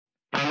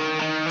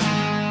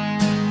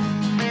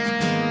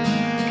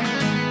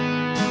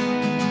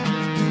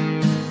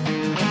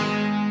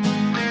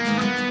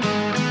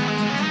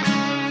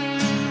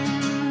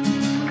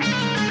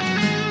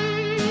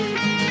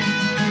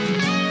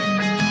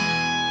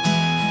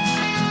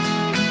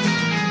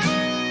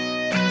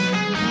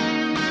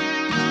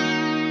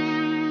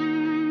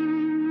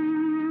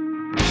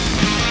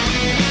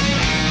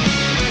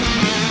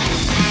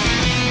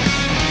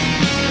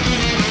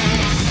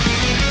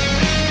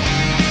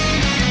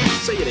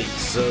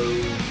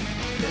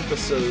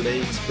Episode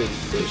VIII's been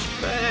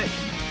pushed back.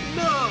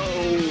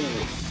 No!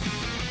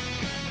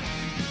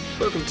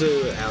 Welcome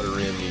to Outer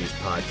Rim News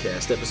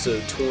Podcast,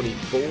 episode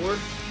 24.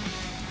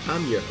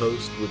 I'm your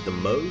host with the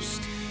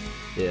most.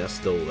 Yeah, I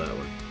stole that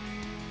one.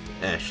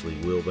 Ashley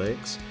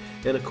Wilbanks.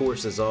 And of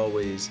course, as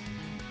always,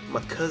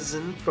 my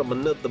cousin from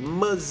another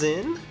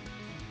muzzin,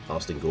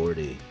 Austin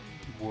Gordy.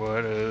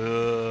 What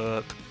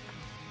up?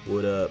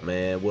 What up,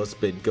 man? What's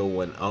been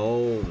going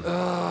on?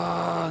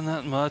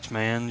 Not much,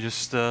 man.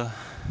 Just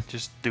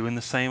doing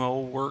the same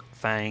old work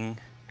thing.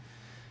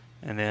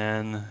 And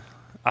then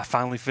I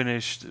finally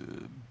finished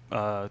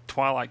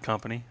Twilight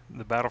Company,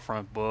 the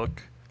Battlefront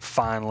book.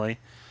 Finally,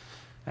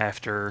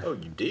 after Oh,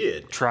 you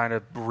did? trying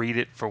to read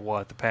it for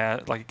what the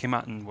past, like it came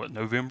out in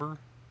November.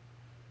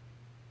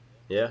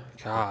 Yeah.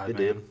 God, it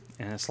man. did.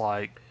 And it's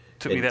like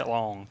took me that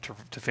long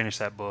to finish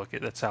that book.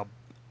 That's how,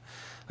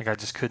 like, I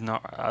just could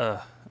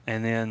not.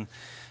 And then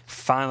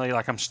finally,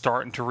 like, I'm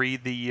starting to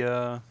read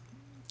the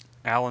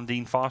Alan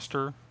Dean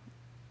Foster,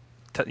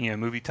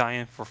 movie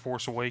tie-in for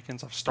Force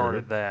Awakens. I've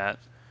started that.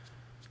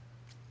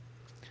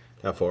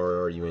 How far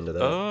are you into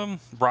that?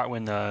 Right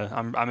when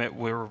I'm at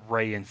where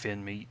Ray and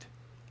Finn meet.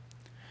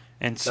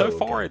 And so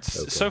far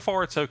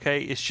it's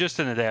okay. It's just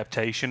an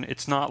adaptation.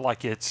 It's not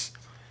like it's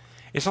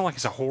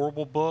a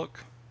horrible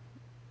book.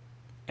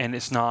 And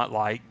it's not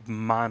like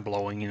mind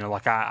blowing,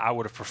 like I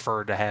would have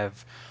preferred to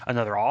have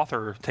another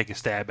author take a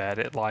stab at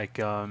it, like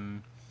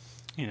James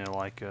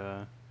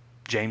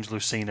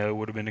Luceno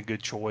would have been a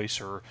good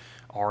choice, or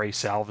R.A.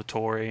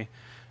 Salvatore,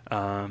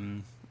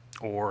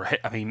 or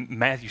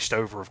Matthew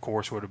Stover, of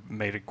course, would have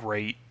made a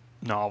great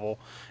novel.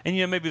 And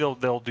maybe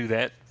they'll do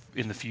that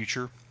in the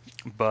future.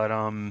 But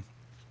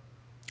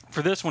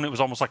for this one, it was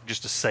almost like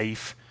just a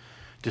safe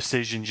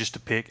decision just to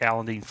pick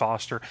Alan Dean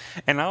Foster.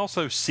 And I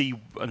also see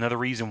another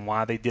reason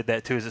why they did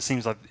that too, is it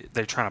seems like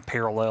they're trying to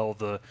parallel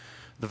the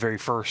very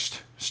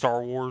first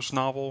Star Wars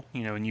novel,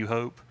 New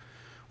Hope,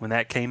 when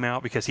that came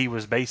out, because he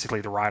was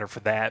basically the writer for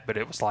that, but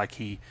it was like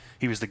he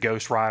was the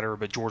ghost writer,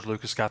 but George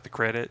Lucas got the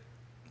credit.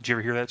 Did you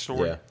ever hear that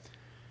story?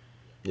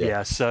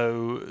 Yeah,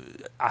 so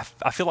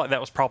I feel like that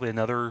was probably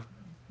another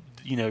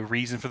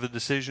reason for the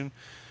decision.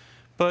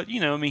 But,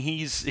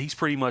 he's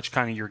pretty much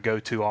kind of your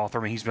go-to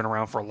author. He's been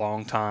around for a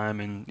long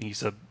time, and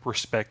he's a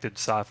respected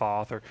sci-fi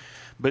author.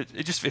 But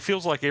it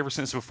feels like ever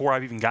since before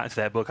I've even gotten to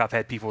that book, I've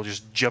had people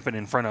just jumping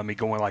in front of me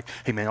going like,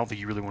 hey, man, I don't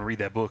think you really want to read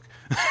that book.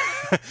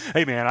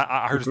 Hey, man,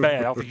 I heard it's bad.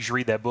 I don't think you should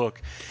read that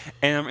book.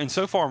 And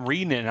so far I'm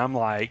reading it, and I'm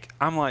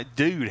like,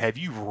 dude, have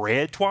you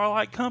read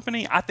Twilight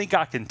Company? I think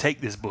I can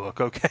take this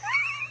book, okay?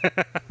 You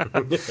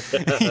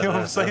know what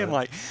I'm saying?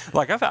 Like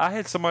I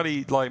had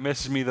somebody like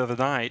message me the other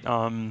night.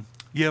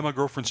 Yeah, my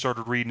girlfriend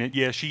started reading it.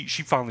 Yeah, she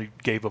finally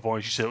gave up on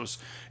it. She said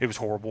it was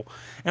horrible.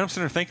 And I'm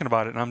sitting there thinking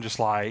about it, and I'm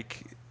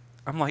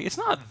like, it's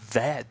not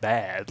that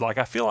bad. Like,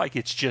 I feel like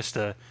it's just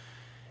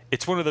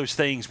it's one of those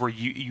things where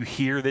you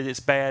hear that it's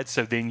bad,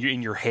 so then you're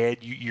in your head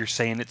you're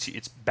saying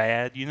it's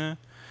bad,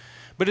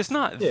 But it's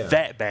not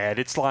that bad.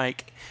 It's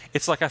like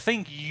I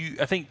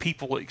think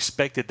people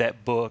expected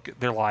that book.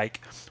 They're like,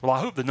 well, I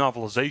hope the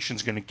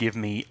novelization's going to give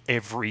me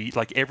every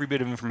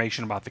bit of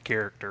information about the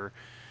character.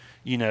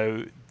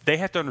 They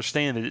have to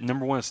understand that,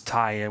 number one, it's a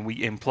tie-in.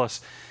 And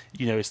plus,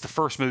 it's the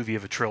first movie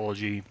of a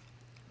trilogy.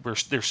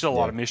 There's still a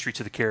lot of mystery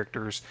to the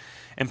characters.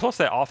 And plus,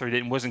 that author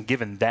wasn't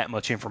given that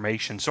much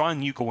information. So I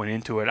knew going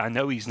into it, I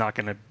know he's not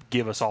going to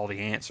give us all the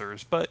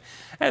answers. But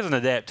as an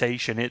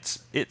adaptation, it's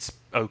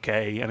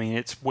okay.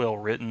 It's well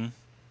written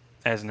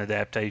as an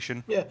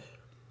adaptation. Yeah.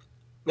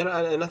 And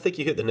I think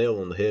you hit the nail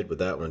on the head with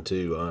that one,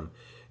 too.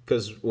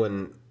 Because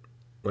when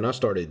I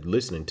started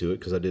listening to it,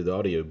 because I did the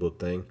audiobook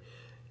thing,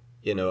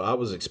 I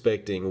was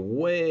expecting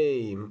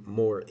way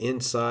more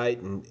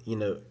insight and,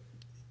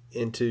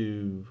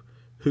 into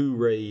who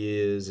Ray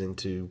is,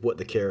 into what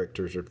the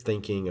characters are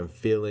thinking and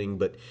feeling.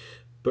 But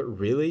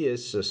really,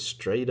 it's a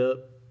straight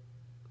up,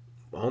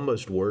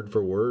 almost word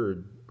for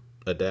word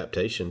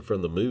adaptation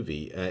from the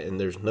movie. And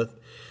there's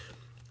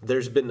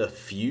been a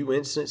few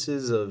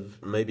instances of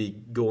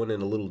maybe going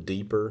in a little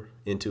deeper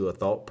into a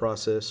thought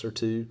process or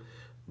two,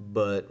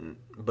 but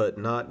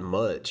not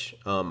much.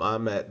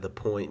 I'm at the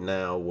point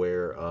now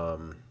where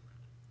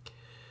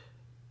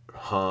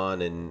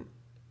Han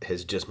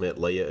has just met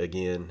Leia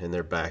again, and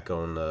they're back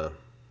on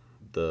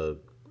the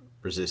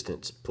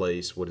Resistance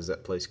place. What is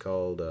that place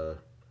called? Are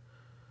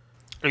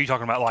you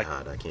talking about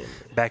God, I can't.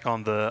 Back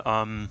on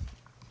the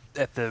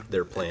at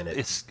their planet?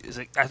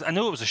 I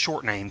know it was a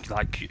short name,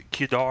 like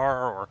Kidar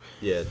or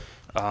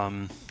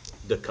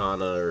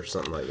Dakana or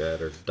something like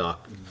that, or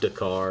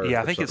Dakar.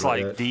 Yeah, I think it's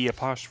like that.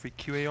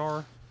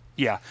 D''QAR.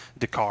 Yeah,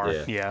 Dakar.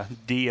 Yeah,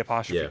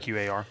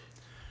 D''QAR.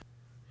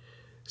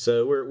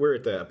 So we're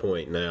at that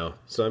point now.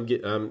 So I'm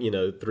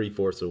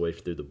 3/4 of the way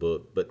through the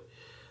book, but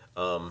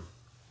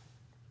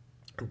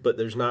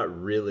there's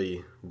not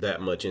really that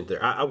much in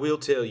there. I will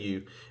tell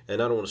you,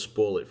 and I don't want to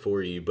spoil it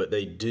for you, but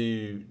they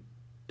do.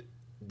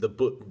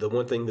 The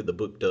one thing that the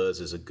book does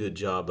is a good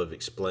job of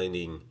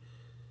explaining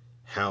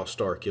how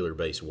Starkiller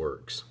Base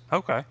works.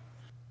 Okay.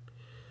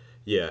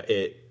 Yeah,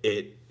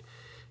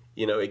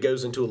 it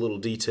goes into a little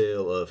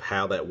detail of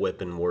how that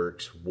weapon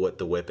works, what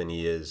the weapon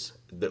is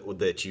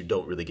that you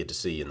don't really get to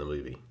see in the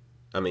movie.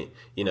 I mean,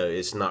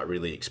 it's not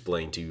really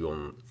explained to you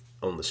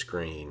on the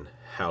screen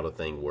how the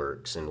thing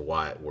works and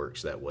why it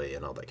works that way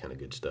and all that kind of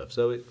good stuff.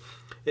 So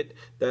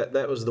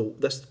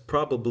that's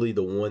probably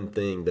the one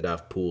thing that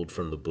I've pulled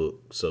from the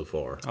book so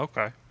far.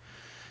 Okay.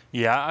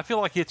 Yeah, I feel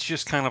like it's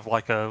just kind of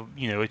like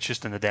it's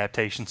just an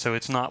adaptation. So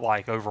it's not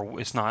like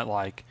it's not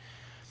like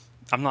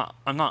I'm not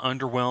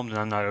underwhelmed and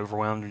I'm not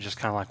overwhelmed. I'm just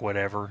kind of like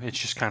whatever. It's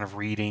just kind of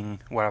reading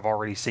what I've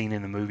already seen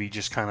in the movie,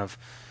 just kind of,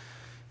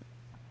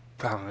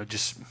 I don't know,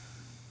 just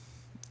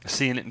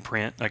seeing it in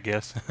print, I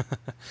guess.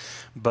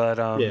 But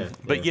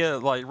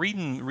like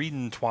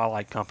reading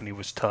Twilight Company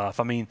was tough.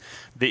 I mean,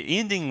 the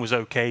ending was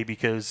okay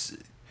because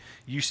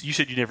you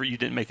said you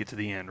didn't make it to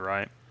the end,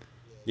 right?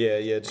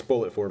 Yeah,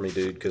 spoil it for me,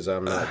 dude, because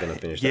I'm not going to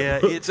finish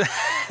that. Yeah,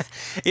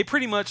 it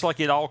pretty much like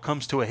it all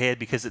comes to a head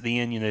because at the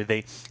end,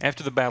 they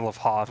after the Battle of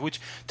Hoth,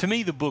 which to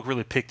me the book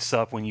really picks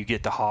up when you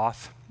get to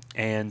Hoth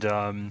and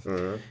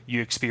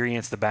you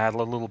experience the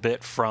battle a little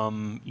bit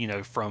from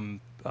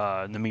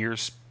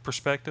Namir's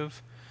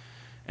perspective.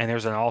 And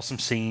there's an awesome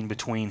scene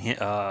between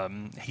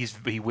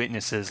he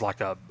witnesses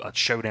like a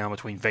showdown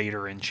between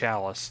Vader and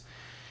Chalice.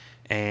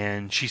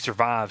 And she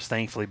survives,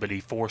 thankfully, but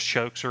he force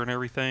chokes her and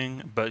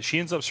everything. But she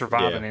ends up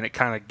surviving, and it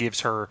kind of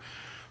gives her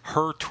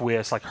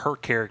twist, like her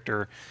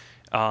character.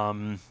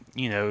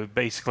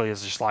 Basically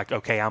is just like,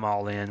 okay, I'm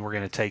all in. We're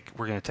gonna take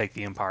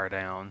the Empire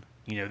down.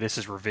 This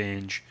is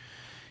revenge.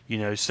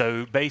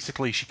 So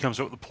basically, she comes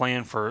up with a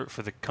plan for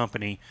the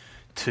company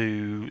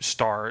to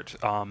start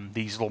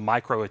these little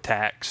micro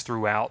attacks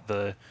throughout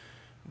the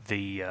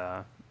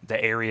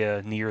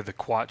area near the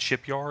Quat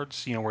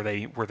shipyards, where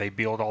they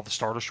build all the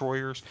Star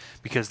Destroyers,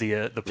 because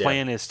the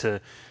plan is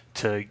to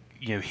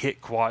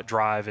hit Quat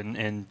Drive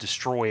and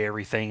destroy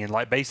everything and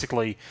like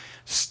basically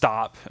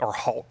stop or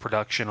halt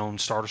production on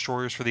Star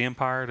Destroyers for the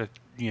Empire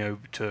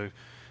to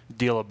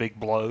deal a big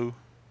blow.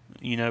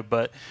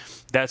 But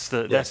that's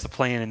the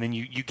plan, and then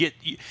you get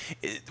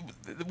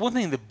one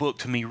thing the book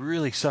to me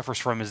really suffers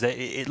from is that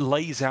it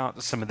lays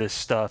out some of this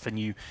stuff, and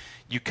you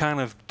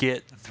kind of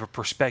get the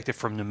perspective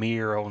from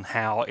Namir on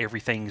how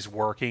everything's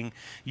working.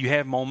 You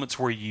have moments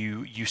where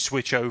you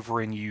switch over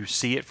and you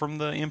see it from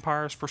the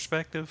Empire's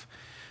perspective,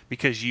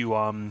 because you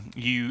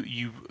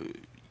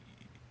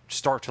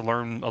start to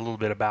learn a little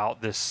bit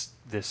about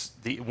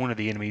one of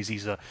the enemies.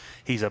 He's a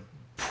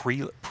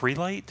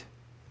prelate.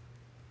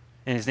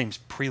 And his name's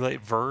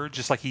Prelate Verge,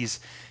 just like he's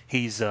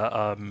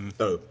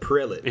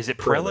prelate. Is it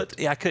prelate?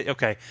 Yeah, I could.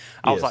 Okay,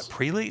 I was like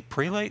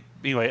prelate.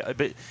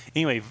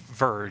 Anyway,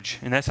 Verge,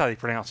 and that's how they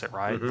pronounce it,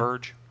 right? Mm-hmm.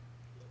 Verge.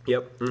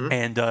 Yep. Mm-hmm.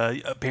 And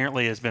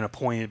apparently has been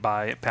appointed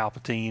by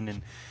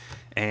Palpatine,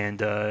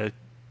 and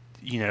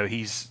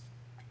he's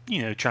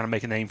trying to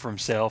make a name for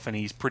himself, and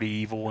he's pretty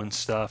evil and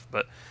stuff,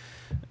 but.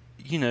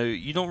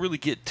 You don't really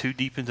get too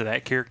deep into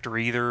that character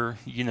either.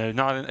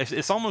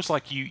 It's almost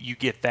like you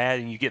get that,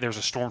 and there's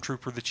a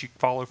stormtrooper that you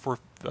follow for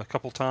a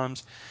couple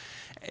times,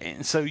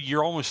 and so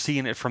you're almost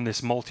seeing it from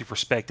this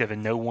multi-perspective,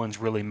 and no one's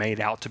really made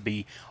out to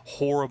be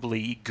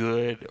horribly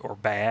good or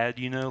bad.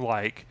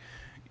 Like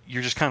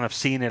you're just kind of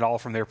seeing it all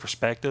from their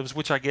perspectives,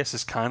 which I guess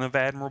is kind of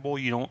admirable.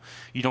 You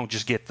don't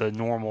just get the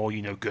normal,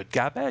 good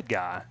guy, bad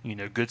guy,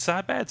 good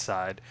side, bad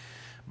side.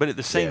 But at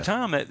the same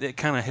time, it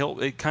kind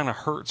of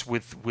hurts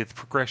with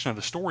progression of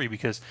the story,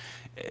 because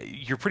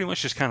you're pretty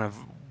much just kind of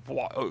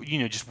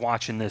just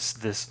watching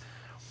this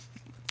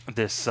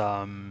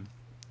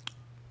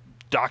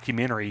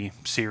documentary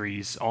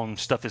series on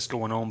stuff that's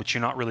going on, but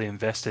you're not really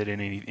invested in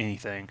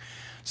anything.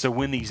 So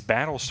when these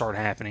battles start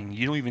happening,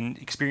 you don't even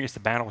experience the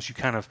battles. You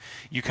kind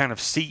of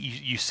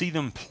see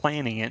them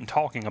planning it and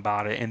talking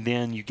about it, and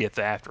then you get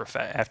the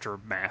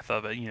aftermath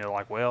of it.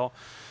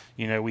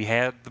 We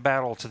had the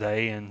battle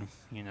today, and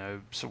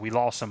so we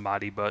lost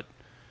somebody, but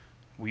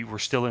we were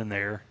still in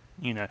there,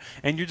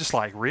 and you're just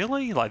like,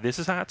 really? Like, this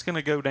is how it's going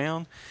to go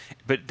down?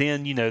 But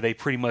then, they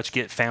pretty much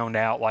get found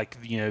out, like,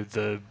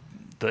 the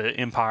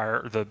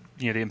Empire, the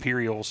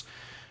Imperials,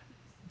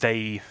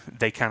 they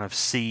kind of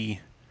see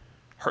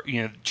her,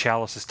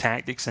 Chalice's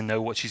tactics and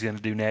know what she's going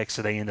to do next,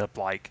 so they end up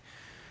like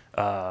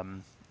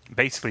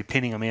basically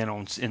pinning them in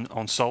on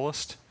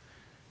Sullust,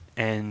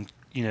 and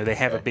they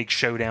have a big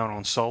showdown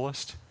on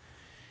Sullust.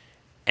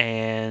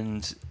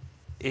 And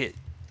it,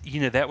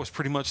 that was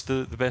pretty much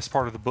the best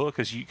part of the book,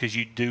 because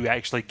you do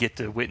actually get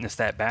to witness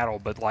that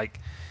battle. But like,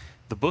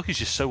 the book is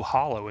just so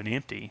hollow and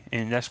empty,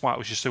 and that's why it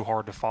was just so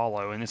hard to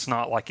follow. And it's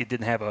not like it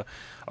didn't have a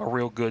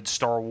real good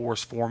Star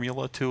Wars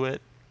formula to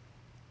it.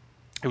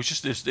 It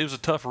was a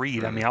tough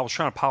read. I mean, I was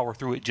trying to power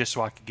through it just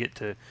so I could get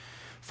to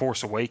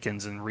Force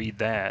Awakens and read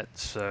that.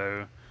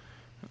 So.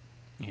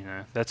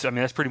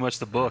 That's pretty much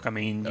the book. I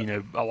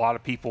mean, a lot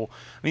of people.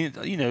 I mean,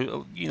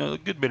 a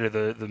good bit of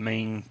the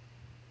main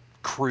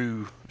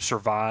crew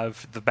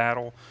survive the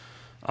battle.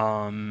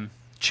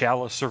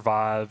 Chalice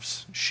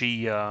survives.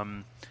 She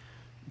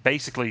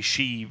basically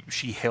she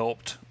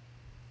helped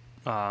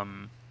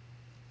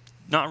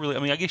not really. I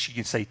mean, I guess you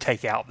could say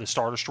take out the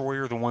Star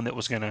Destroyer, the one that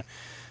was going to.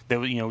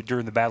 That,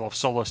 during the Battle of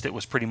Solus, it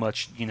was pretty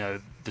much,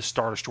 the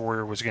Star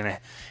Destroyer was going to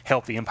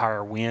help the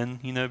Empire win,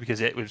 because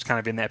it was kind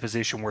of in that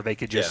position where they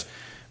could just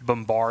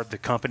bombard the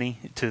company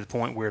to the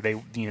point where they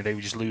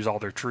would just lose all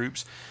their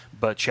troops.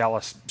 But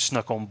Chalice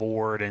snuck on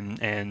board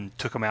and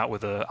took them out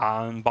with an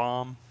ion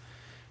bomb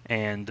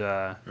and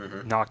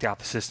knocked out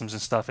the systems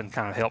and stuff and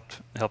kind of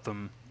helped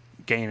them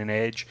gain an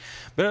edge.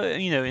 But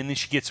and then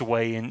she gets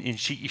away and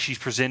she's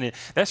presented.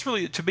 That's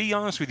really, to be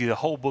honest with you, the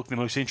whole book, the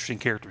most interesting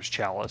character is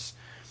Chalice,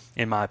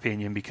 in my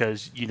opinion,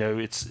 because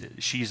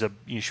she was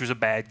a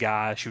bad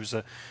guy. She was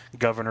a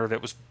governor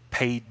that was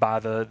paid by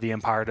the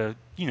Empire to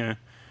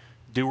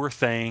do her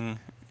thing.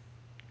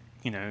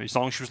 As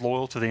long as she was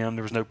loyal to them,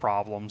 there was no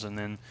problems. And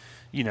then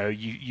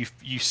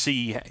you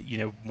see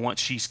once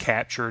she's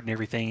captured and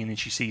everything, and then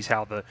she sees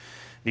how the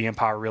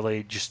Empire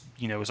really just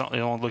is only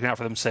looking out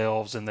for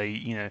themselves, and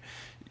they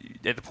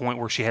at the point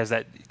where she has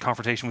that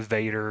confrontation with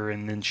Vader,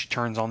 and then she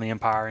turns on the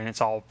Empire, and it's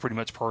all pretty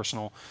much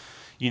personal.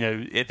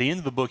 At the end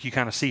of the book, you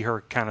kind of see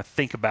her kind of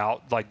think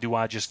about, like, do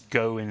I just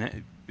go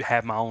and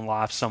have my own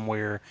life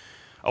somewhere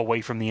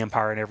away from the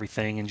Empire and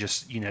everything and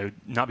just,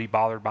 not be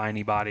bothered by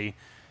anybody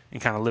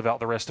and kind of live out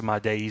the rest of my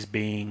days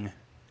being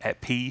at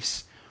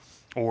peace?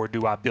 Or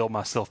do I build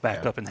myself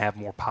back up and have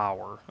more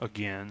power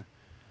again?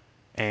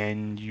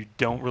 And you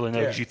don't really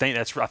know because you think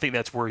I think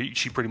that's where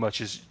she pretty much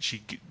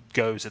she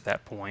goes at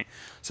that point.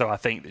 So I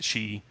think that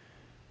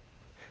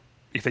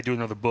if they do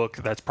another book,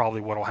 that's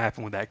probably what will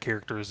happen with that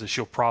character, is that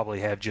she'll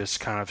probably have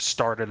just kind of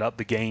started up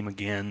the game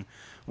again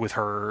with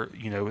her,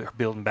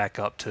 building back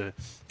up to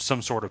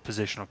some sort of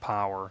position of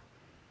power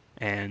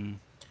and,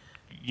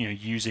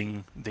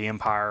 using the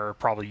Empire,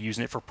 probably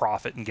using it for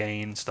profit and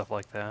gain and stuff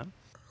like that.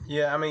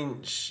 Yeah, I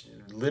mean,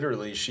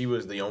 literally, she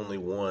was the only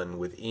one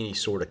with any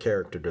sort of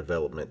character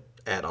development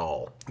at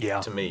all,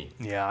 to me.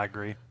 Yeah, I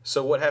agree.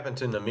 So what happened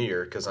to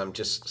Namir? Because I'm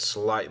just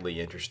slightly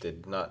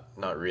interested. Not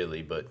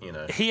really, but,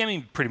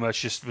 He, pretty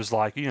much just was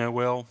like,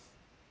 kind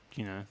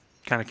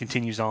of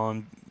continues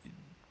on,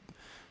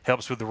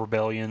 helps with the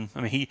rebellion.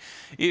 I mean,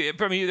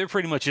 there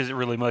pretty much isn't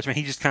really much. I mean,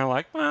 he just kind of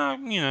like,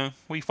 well,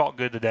 we fought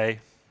good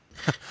today.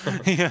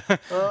 Yeah.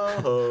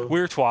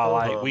 We're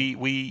Twilight.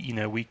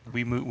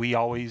 We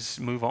always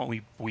move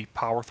on. We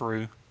power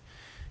through.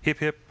 Hip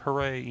hip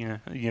hooray!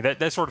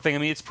 That sort of thing. I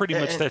mean, it's pretty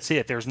much that's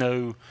it. There's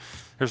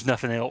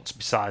nothing else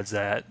besides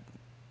that.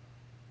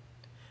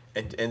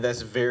 And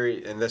that's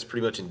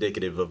pretty much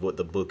indicative of what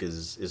the book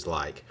is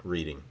like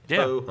reading.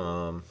 Yeah.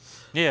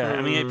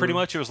 I mean, pretty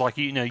much it was like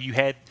you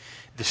had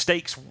the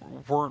stakes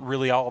weren't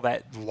really all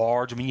that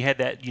large. I mean, you had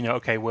that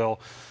okay, well,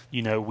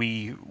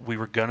 we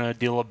were gonna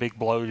deal a big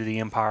blow to the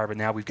Empire, but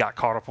now we've got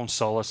caught up on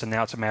Solus, and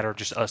now it's a matter of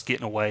just us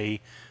getting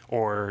away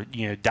or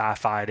die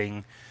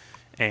fighting.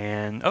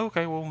 And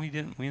okay, well, we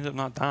ended up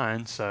not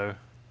dying, so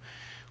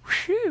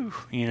whew,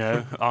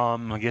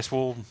 I guess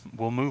we'll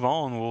move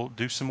on. We'll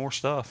do some more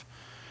stuff.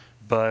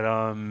 But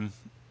and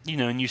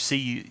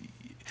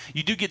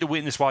you do get to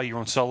witness while you're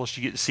on Solus.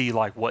 You get to see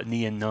like what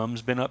Nien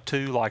Num's been up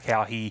to, like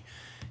how he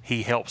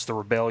helps the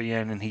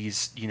rebellion, and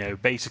he's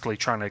basically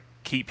trying to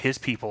keep his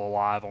people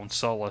alive on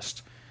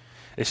Solus.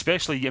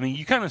 Especially, I mean,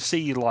 you kind of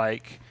see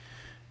like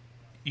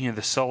the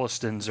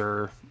Solistans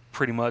are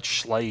pretty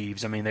much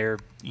slaves. I mean, they're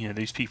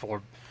these people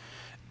are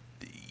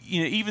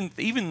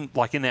even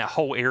like in that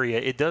whole area,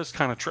 it does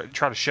kind of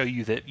try to show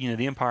you that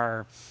the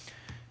Empire,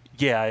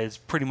 is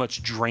pretty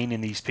much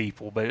draining these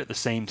people, but at the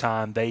same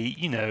time they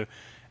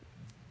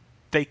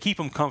they keep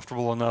them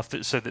comfortable enough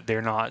so that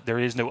there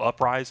is no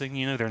uprising.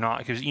 They're not,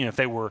 because if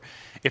they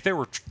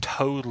were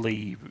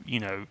totally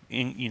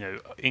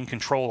in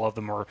control of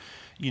them, or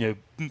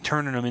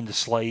turning them into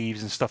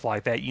slaves and stuff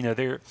like that,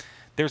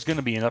 there's going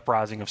to be an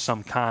uprising of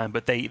some kind,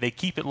 but they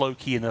keep it low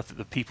key enough that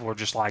the people are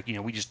just like,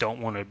 we just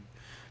don't want to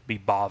be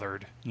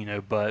bothered,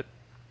 but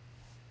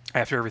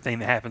after everything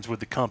that happens with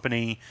the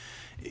company,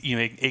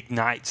 it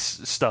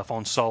ignites stuff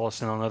on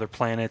Solus and on other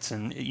planets,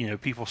 and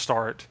people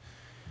start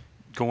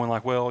going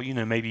like, well,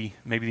 maybe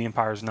the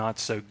Empire's not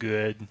so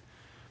good,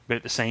 but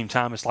at the same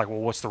time it's like, well,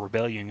 what's the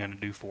rebellion going to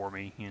do for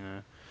me,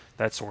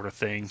 that sort of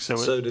thing.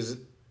 So does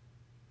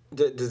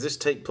this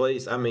take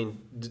place? I mean,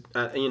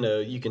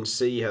 you can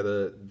see how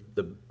the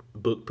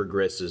book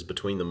progresses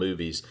between the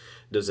movies.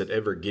 Does it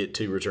ever get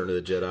to Return of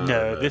the Jedi?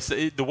 No,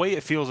 the way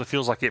it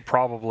feels like it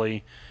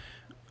probably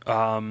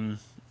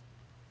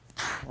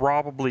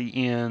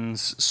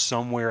ends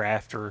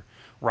somewhere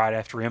right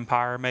after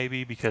Empire,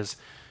 maybe, because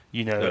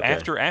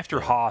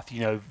after Hoth,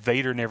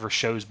 Vader never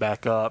shows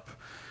back up.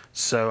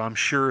 So I'm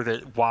sure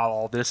that while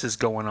all this is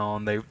going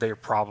on, they're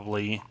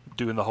probably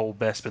doing the whole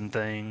Bespin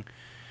thing.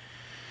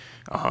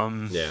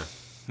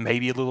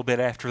 Maybe a little bit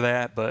after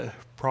that, but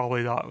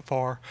probably not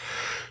far,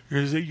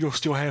 because you'll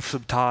still have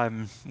some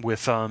time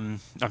with. I'm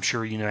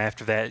sure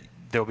after that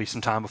there'll be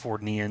some time before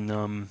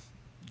Nien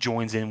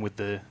joins in with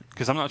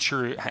because I'm not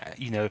sure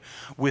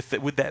with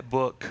that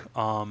book,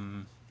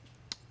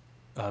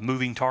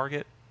 Moving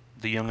Target,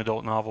 the young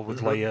adult novel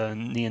with Leia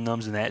and Nien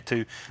Nunb's in that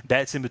too.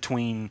 That's in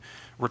between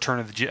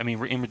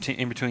in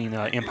between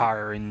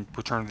Empire and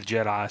Return of the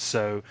Jedi.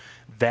 So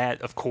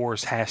that, of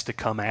course, has to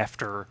come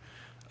after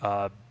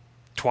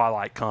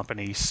Twilight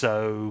Company.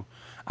 So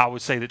I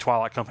would say that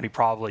Twilight Company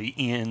probably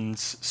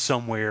ends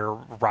somewhere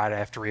right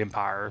after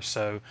Empire.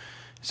 So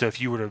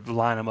if you were to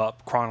line them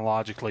up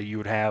chronologically, you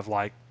would have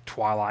like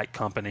Twilight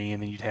Company,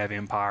 and then you'd have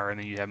Empire, and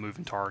then you'd have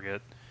Moving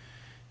Target,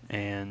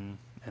 and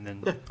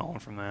then on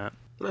from that.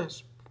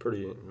 That's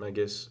pretty, I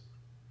guess,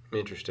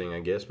 interesting,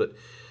 I guess. But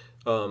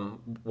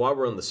while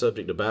we're on the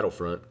subject of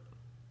Battlefront,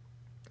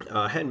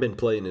 I hadn't been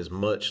playing as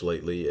much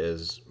lately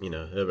as,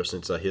 ever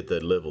since I hit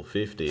that level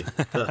 50.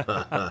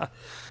 I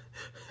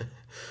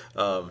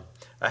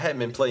hadn't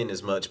been playing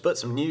as much, but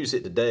some news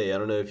hit today. I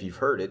don't know if you've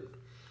heard it.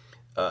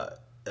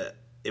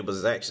 It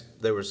was actually,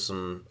 there was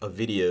a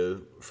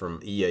video from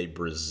EA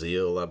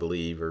Brazil, I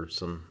believe, or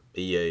some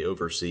EA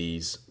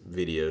overseas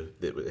video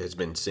that has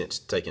been since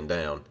taken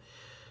down.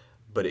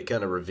 But it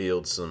kind of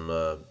revealed some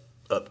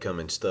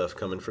upcoming stuff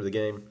coming for the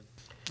game.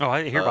 Oh, I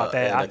didn't hear about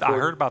that. I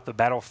heard about the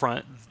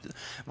Battlefront.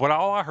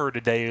 All I heard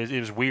today is it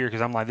was weird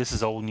because I'm like, this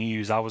is old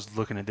news. I was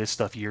looking at this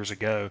stuff years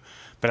ago,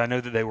 but I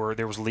know that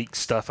there was leaked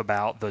stuff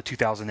about the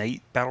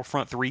 2008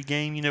 Battlefront 3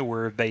 game.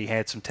 Where they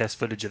had some test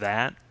footage of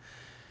that.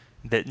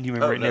 That you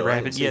remember it never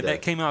happened. Yeah,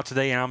 that came out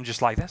today, and I'm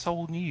just like, that's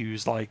old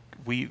news. Like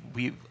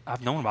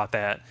I've known about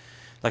that.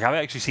 Like I've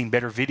actually seen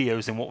better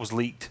videos than what was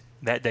leaked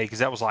that day because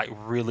that was like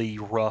really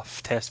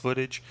rough test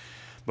footage.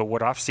 But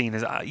what I've seen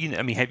is,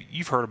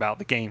 you've heard about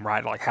the game,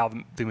 right? Like how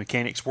the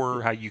mechanics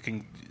were, how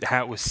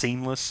it was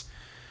seamless.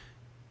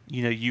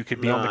 You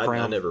could be on the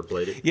ground. I never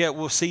played it. Yeah,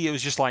 well, see, it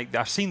was just like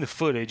I've seen the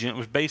footage, and it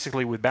was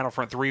basically with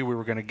Battlefront 3, we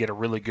were going to get a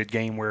really good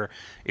game where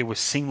it was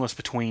seamless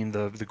between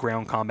the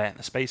ground combat and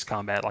the space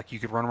combat. Like you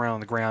could run around on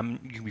the ground,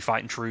 you could be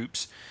fighting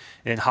troops,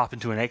 and then hop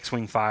into an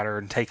X-wing fighter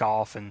and take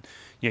off, and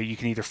you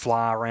can either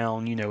fly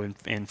around,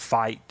 and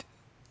fight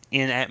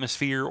in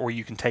atmosphere, or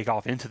you can take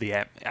off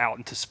out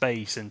into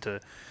space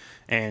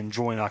and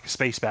join like a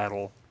space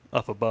battle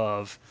up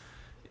above.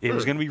 It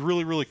was going to be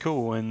really, really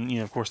cool, and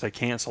of course they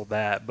canceled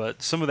that.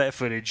 But some of that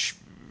footage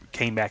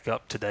came back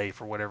up today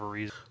for whatever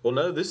reason. Well,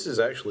 no, this is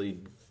actually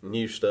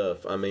new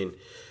stuff. I mean,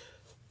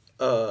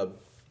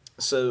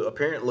 so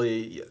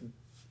apparently,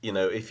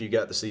 if you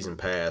got the season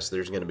pass,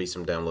 there's going to be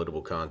some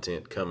downloadable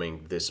content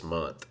coming this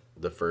month,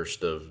 the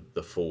first of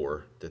the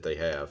 4 that they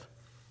have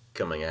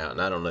coming out.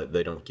 And I don't know,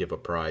 they don't give a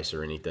price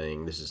or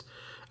anything.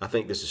 I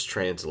think this is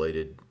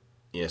translated.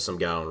 Some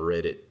guy on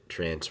Reddit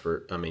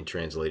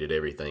translated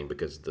everything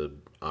because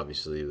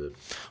obviously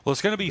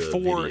it's going to be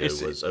four.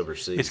 It was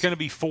overseas. It's going to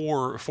be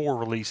four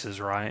releases,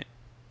 right,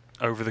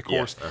 over the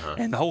course,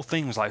 and the whole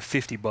thing was like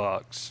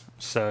 $50.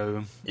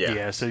 So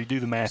so you do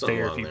the math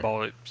there if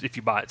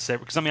you buy it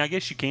separate. Because I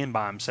guess you can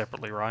buy them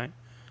separately, right?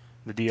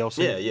 The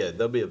DLC. Yeah,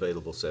 they'll be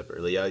available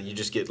separately. You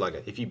just get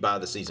if you buy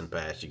the season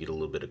pass, you get a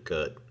little bit of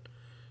cut,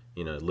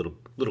 a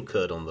little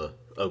cut on the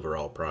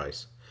overall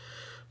price.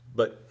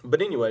 But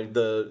anyway,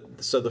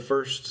 the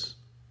first,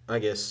 I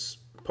guess,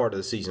 part of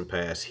the season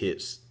pass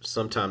hits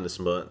sometime this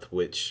month,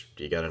 which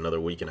you got another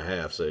week and a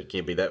half, so it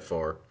can't be that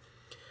far.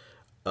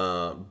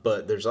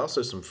 But there's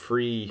also some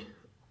free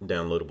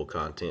downloadable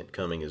content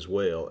coming as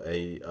well.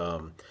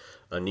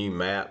 A new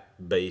map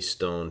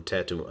based on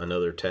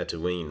another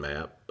Tatooine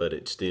map, but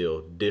it's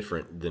still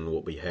different than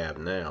what we have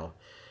now.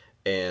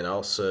 And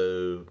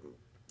also,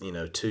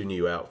 2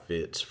 new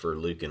outfits for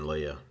Luke and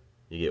Leia.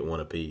 You get one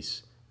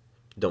apiece.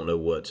 Don't know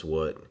what's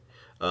what.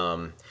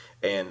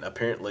 And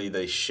apparently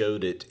they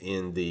showed it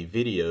in the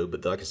video,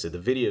 but like I said, the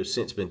video's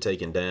since been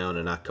taken down,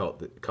 and I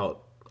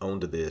caught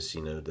onto this,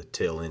 the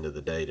tail end of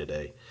the day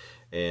today.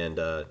 And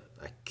I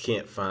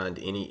can't find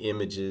any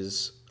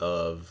images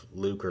of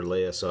Luke or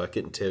Leia, so I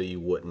couldn't tell you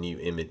what new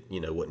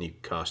what new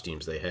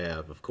costumes they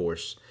have. Of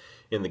course,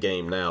 in the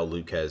game now,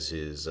 Luke has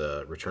his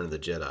Return of the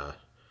Jedi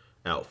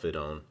outfit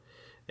on,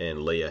 and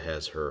Leia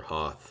has her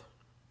Hoth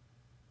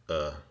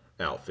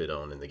outfit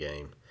on in the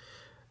game.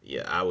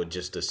 Yeah, I would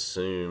just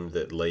assume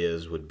that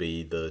Leia's would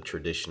be the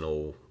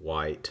traditional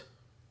white,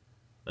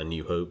 A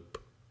New Hope,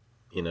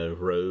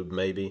 robe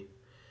maybe.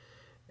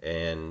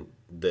 And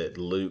that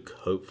Luke,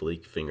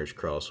 hopefully, fingers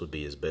crossed, would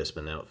be his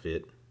Bespin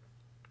outfit.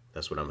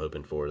 That's what I'm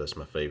hoping for. That's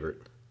my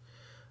favorite.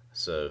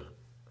 So,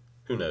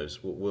 who knows?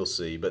 We'll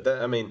see. But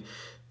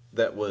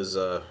that was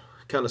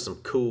kind of some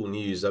cool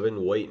news. I've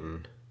been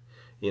waiting.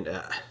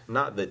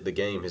 Not that the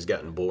game has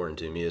gotten boring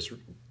to me.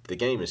 The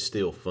game is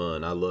still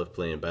fun. I love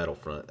playing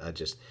Battlefront.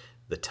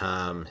 The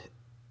time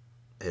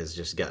has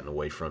just gotten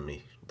away from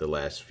me the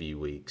last few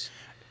weeks.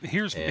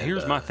 Here's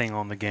my thing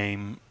on the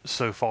game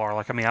so far.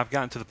 I've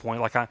gotten to the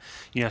point,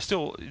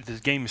 this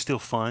game is still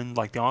fun.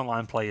 Like, the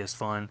online play is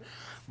fun.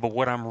 But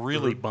what I'm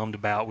really bummed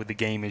about with the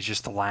game is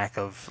just the lack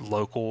of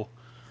local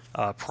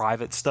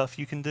private stuff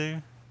you can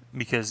do.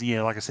 Because,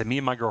 like I said, me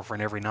and my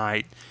girlfriend every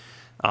night,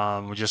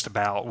 were just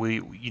about, we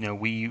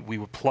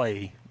would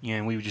play,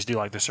 and we would just do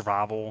like the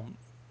survival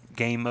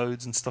game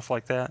modes and stuff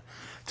like that,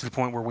 to the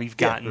point where we've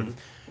gotten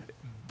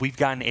we've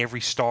gotten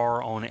every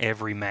star on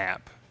every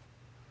map.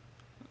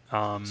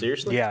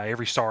 Seriously? Yeah,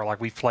 every star.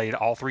 Like, we've played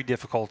all 3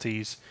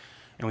 difficulties,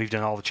 and we've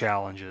done all the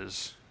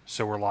challenges.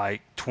 So we're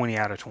like 20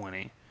 out of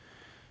 20.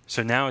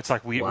 So now it's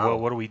like, well,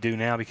 what do we do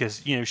now?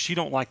 Because, she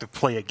don't like to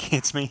play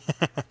against me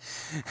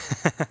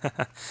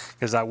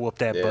because I whooped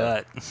that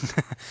butt.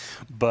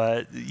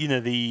 But,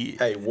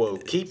 Hey, whoa,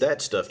 keep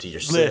that stuff to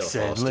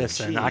yourself,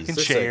 Listen, Jeez, I can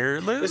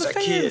share. This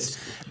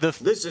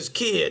is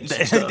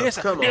kids stuff.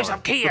 Come on. There's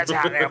some kids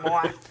out there,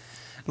 boy.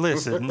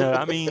 Listen, no,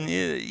 I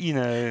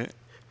mean,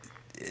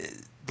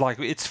 like,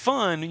 it's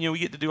fun. We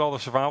get to do all the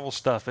survival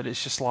stuff, but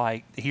it's just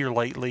like, here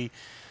lately,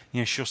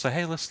 she'll say,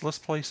 hey, let's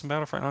play some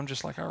Battlefront. And I'm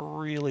just like,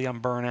 I'm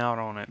burnt out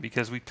on it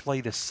because we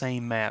play the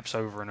same maps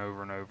over and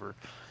over and over.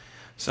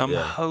 So I'm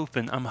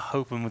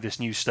hoping with this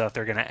new stuff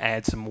they're going to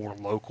add some more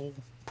local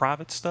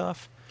private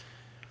stuff.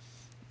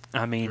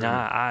 I mean,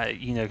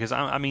 because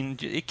I mean,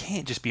 it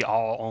can't just be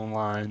all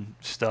online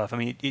stuff. I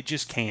mean, it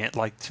just can't.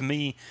 Like, to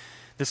me,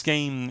 this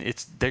game,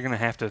 they're going to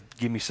have to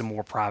give me some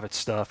more private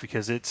stuff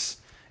because it's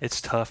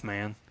tough,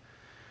 man.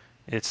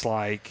 It's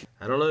like,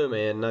 I don't know,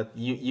 man.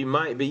 You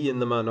might be in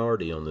the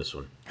minority on this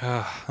one.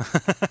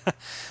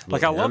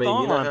 Like, I love the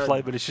online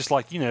play, but it's just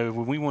like,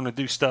 when we want to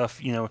do stuff,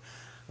 me and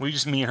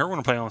her want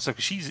to play on stuff.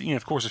 Because she's,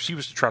 of course, if she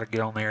was to try to get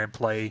on there and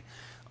play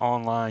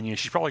online,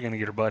 she's probably going to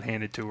get her butt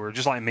handed to her.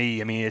 Just like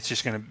me. I mean, it's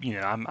just going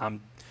to,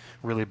 I'm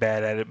really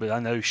bad at it, but I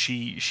know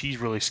she's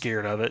really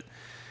scared of it.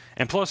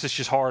 And plus, it's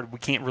just hard. We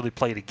can't really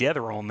play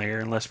together on there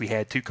unless we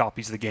had 2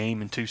 copies of the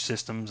game and 2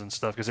 systems and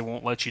stuff, because it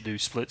won't let you do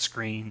split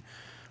screen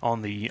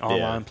on the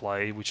online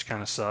play, which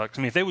kind of sucks.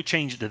 I mean, if they would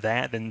change it to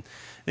that, then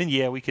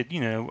yeah, we could,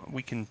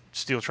 we can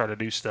still try to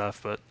do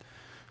stuff, but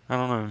I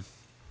don't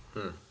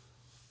know.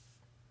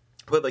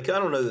 Well, I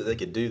don't know that they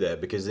could do that,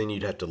 because then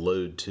you'd have to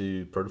load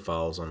 2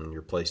 profiles on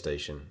your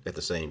PlayStation at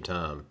the same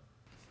time.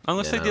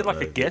 Unless they did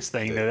like a guest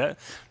thing, though.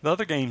 The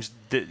other games,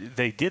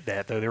 they did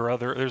that, though.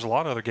 There's a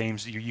lot of other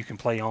games that you can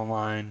play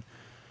online,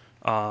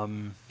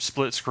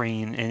 split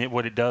screen, and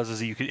what it does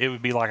is it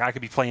would be like I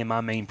could be playing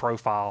my main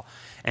profile,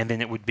 and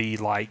then it would be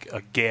like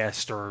a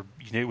guest, or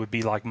it would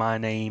be like my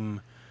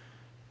name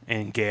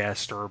and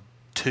guest, or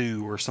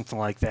 2 or something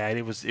like that.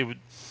 It was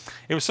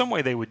some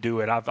way they would do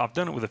it. I've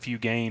done it with a few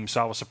games,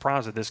 so I was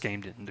surprised that this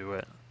game didn't do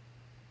it.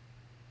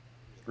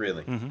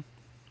 Really? Mm-hmm.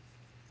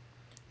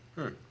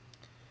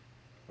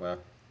 Well,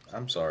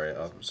 I'm sorry.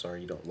 I'm sorry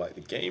you don't like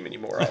the game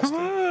anymore, Austin.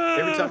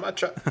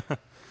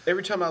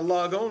 Every time I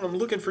log on, I'm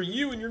looking for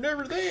you, and you're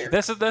never there.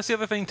 That's the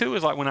other thing too.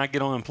 Is like when I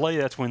get on and play,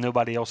 that's when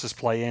nobody else is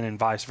playing, and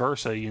vice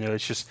versa.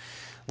 It's just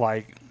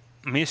like,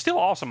 I mean, it's still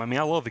awesome. I mean,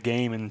 I love the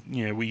game, and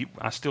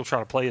I still try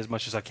to play as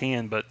much as I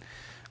can. But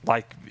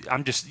like,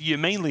 I'm just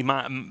mainly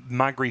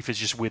my grief is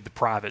just with the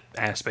private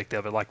aspect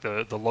of it, like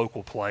the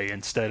local play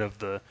instead of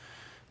the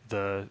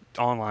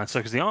online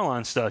stuff. Because the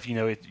online stuff,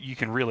 you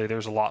can really,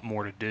 there's a lot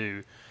more to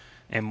do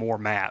and more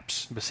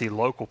maps. But see,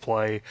 local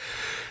play,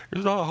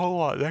 there's not a whole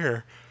lot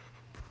there.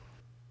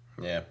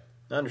 Yeah,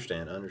 I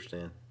understand.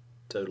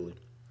 Totally.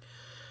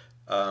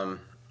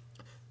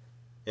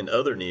 In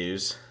other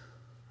news,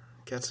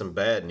 got some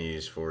bad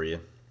news for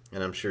you,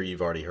 and I'm sure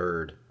you've already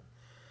heard.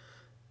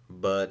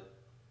 But,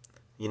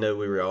 we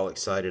were all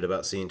excited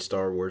about seeing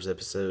Star Wars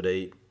Episode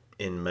VIII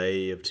in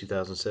May of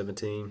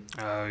 2017.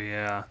 Oh,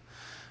 yeah.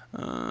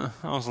 I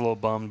was a little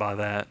bummed by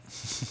that.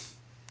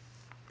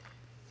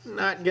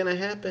 Not gonna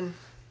happen.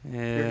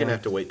 Yeah. You're gonna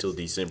have to wait till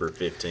December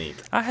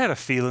 15th. I had a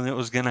feeling it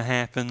was gonna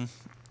happen.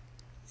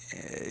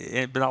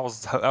 But I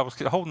was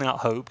holding out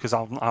hope, because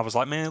I was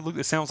like, man, look,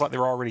 it sounds like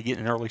they're already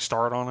getting an early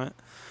start on it,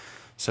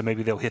 so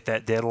maybe they'll hit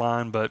that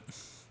deadline. But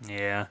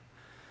yeah,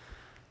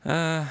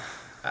 I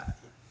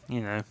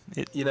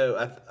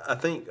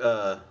think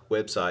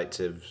websites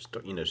have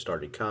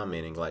started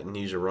commenting. Like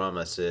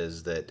Newsarama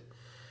says that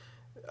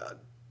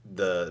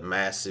the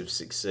massive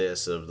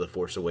success of The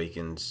Force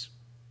Awakens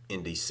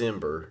in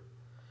December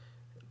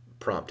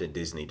prompted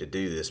Disney to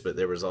do this, but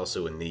there was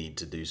also a need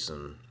to do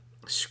some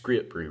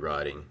script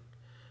rewriting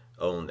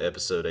on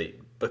Episode VIII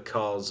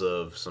because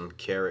of some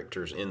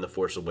characters in The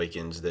Force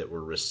Awakens that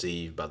were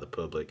received by the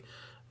public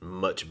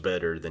much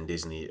better than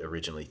Disney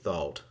originally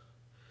thought.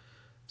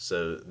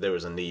 So there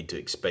was a need to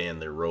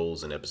expand their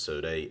roles in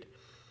Episode VIII.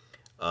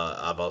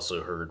 I've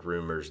also heard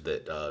rumors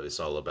that it's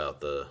all about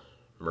the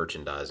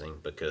merchandising,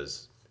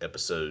 because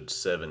Episode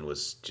VII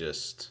was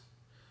just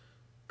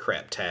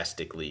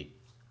craptastically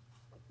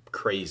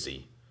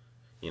crazy,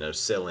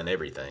 selling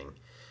everything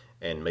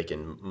and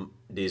making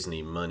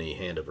Disney money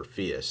hand over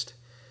fist.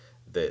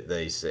 That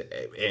they say,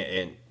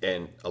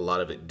 and a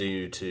lot of it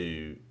due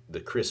to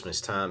the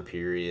Christmas time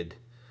period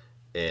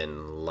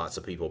and lots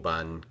of people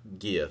buying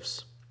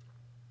gifts,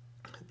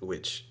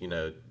 which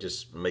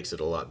just makes it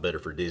a lot better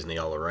for Disney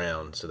all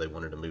around. So they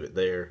wanted to move it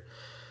there,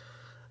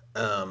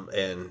 and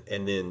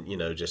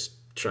then just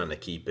trying to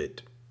keep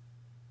it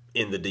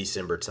in the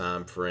December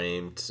time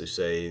frame to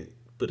say,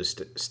 put a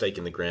stake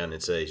in the ground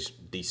and say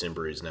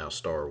December is now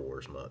Star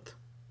Wars month.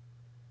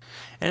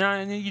 And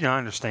I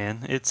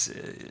understand. It's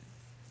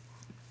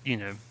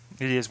it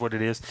is what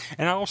it is.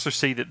 And I also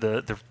see that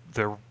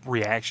the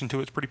reaction to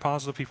it's pretty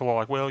positive. People are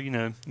like, well,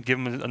 give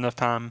them enough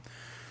time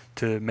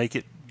to make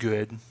it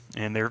good,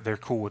 and they're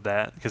cool with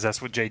that because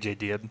that's what JJ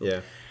did.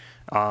 Yeah.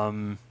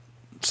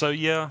 So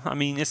yeah, I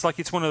mean, it's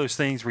one of those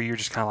things where you're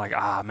just kind of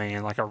like,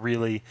 man, like I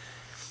really,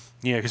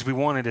 because we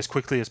want it as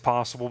quickly as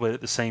possible, but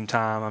at the same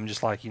time, I'm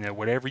just like,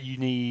 whatever you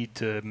need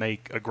to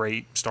make a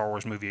great Star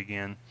Wars movie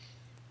again,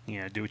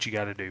 do what you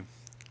got to do.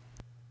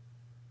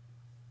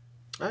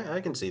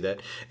 I can see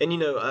that, and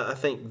I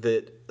think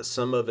that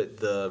some of it,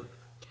 the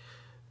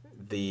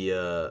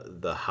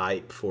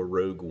hype for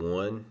Rogue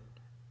One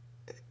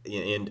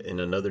in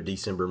another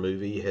December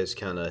movie has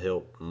kind of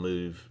helped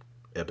move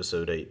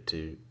Episode VIII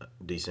to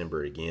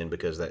December again,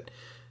 because that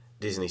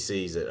Disney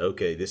sees that,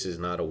 okay, this is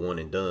not a one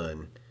and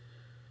done.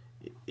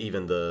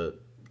 Even the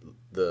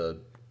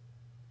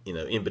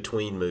in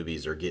between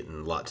movies are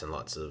getting lots and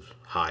lots of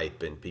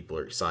hype, and people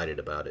are excited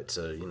about it.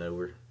 So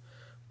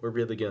we're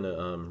really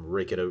gonna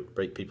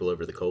rake people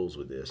over the coals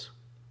with this,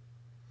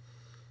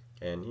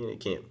 and you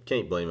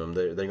can't blame them.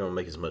 They're gonna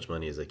make as much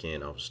money as they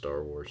can off of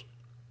Star Wars.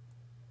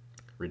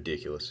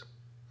 Ridiculous.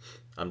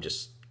 I'm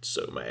just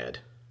so mad.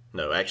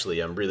 No, actually,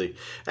 I'm really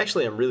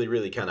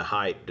kind of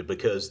hyped,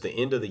 because the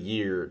end of the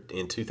year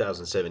in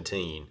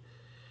 2017,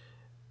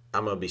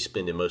 I'm gonna be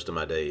spending most of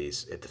my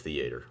days at the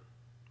theater,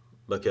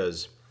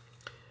 because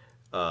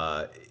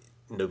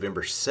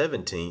November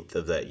 17th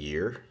of that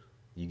year,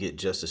 you get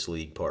Justice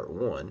League Part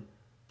 1,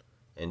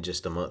 and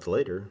just a month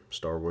later,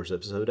 Star Wars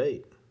Episode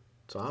VIII.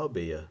 So I'll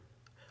be a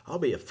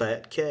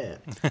fat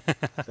cat.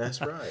 That's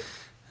right.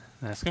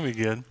 That's going to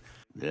be good.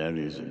 There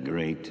is a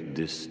great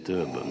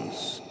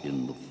disturbance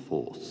in the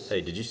Force.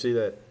 Hey, did you see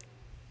that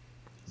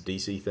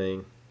DC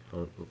thing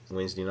on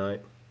Wednesday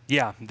night?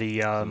 Yeah,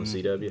 the on the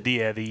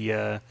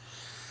CW?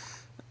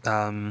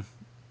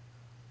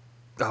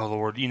 Oh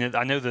Lord,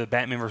 I know the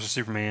Batman versus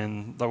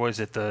Superman. What was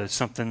it? The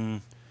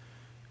something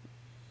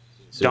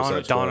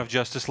Dawn of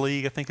Justice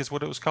League, I think is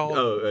what it was called.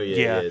 Oh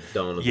yeah.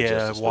 Dawn of the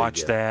Justice League.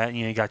 Watch that.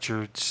 You got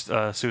your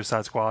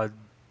Suicide Squad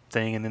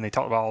thing, and then they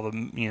talked about all the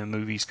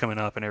movies coming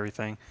up and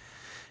everything.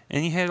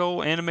 And you had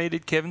old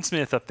animated Kevin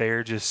Smith up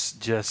there just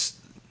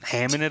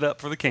hamming it up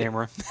for the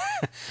camera.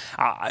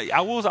 I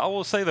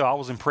will say though, I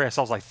was impressed.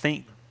 I was like,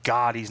 thank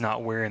God he's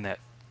not wearing that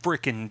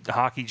freaking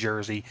hockey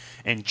jersey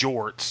and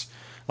jorts.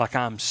 Like,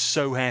 I'm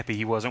so happy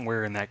he wasn't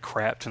wearing that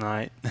crap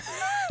tonight.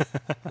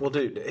 Well,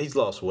 dude, he's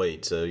lost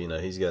weight, so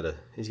he's got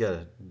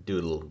to do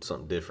a little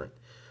something different.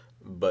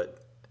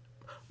 But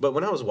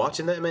when I was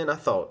watching that, man, I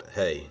thought,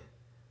 hey,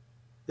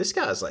 this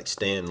guy's like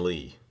Stan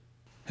Lee.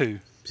 Who?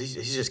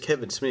 He's just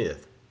Kevin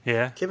Smith.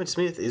 Yeah. Kevin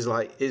Smith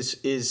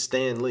is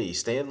Stan Lee.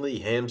 Stan Lee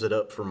hams it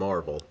up for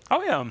Marvel.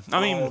 Oh yeah,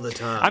 all the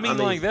time.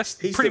 Like that's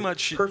he's pretty the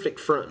much perfect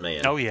front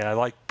man. Oh yeah,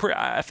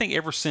 I think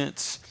ever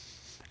since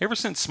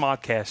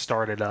Smodcast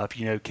started up,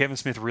 Kevin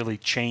Smith really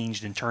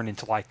changed and turned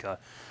into like a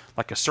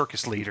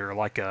circus leader,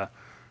 or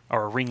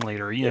a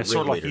ringleader.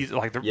 Sort of like he's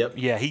like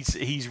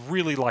he's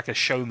really like a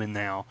showman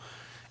now.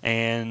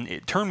 And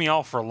it turned me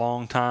off for a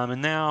long time,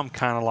 and now I'm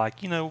kind of like,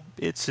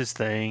 it's his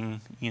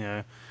thing.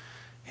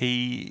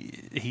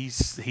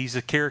 He's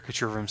a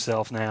caricature of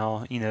himself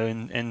now,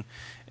 and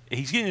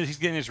he's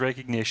getting his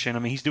recognition. I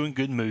mean, he's doing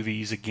good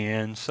movies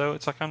again, so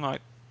it's like I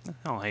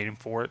don't hate him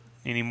for it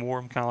anymore.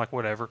 I'm kind of like,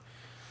 whatever.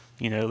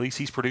 At least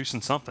he's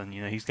producing something.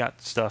 He's got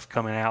stuff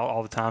coming out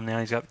all the time now.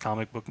 He's got the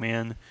Comic Book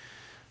Man,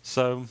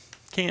 so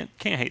can't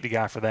hate the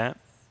guy for that.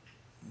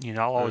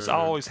 I'll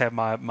always have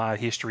my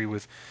history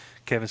with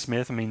Kevin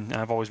Smith. I mean,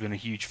 I've always been a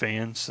huge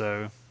fan,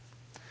 so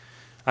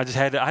I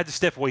had to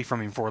step away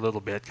from him for a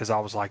little bit, because I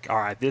was like, all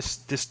right, this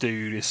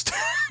dude is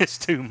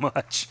too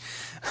much.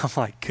 I'm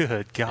like,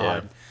 good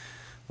God. Yeah.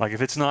 Like,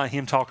 if it's not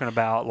him talking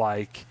about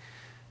like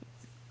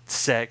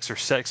sex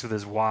with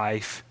his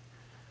wife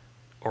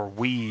or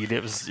weed,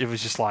 it was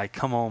just like,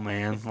 come on,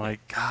 man. Like,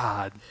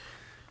 God.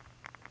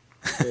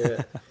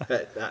 Yeah.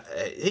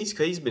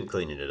 He's been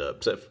cleaning it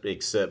up,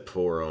 except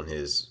for on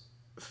his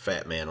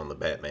Fat Man on the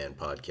Batman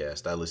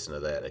podcast. I listen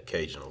to that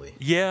occasionally.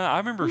 Yeah, I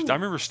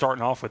remember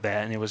starting off with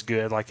that, and it was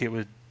good. Like, it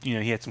would,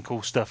 he had some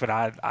cool stuff, but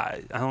I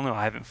don't know,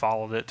 I haven't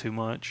followed it too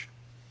much.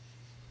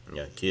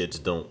 Yeah, kids,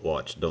 don't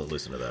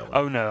listen to that one.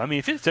 Oh no, I mean,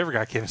 if it's ever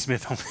got Kevin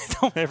Smith on,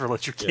 don't ever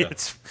let your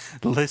kids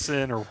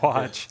listen or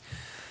watch.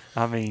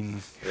 Yeah. I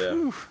mean,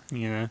 whew.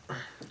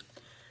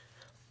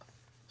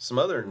 Some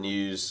other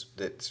news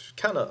that's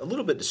kind of a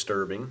little bit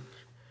disturbing.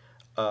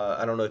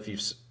 I don't know if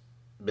you've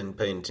been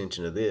paying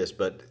attention to this,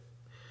 but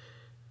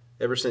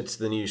ever since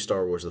the new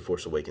Star Wars The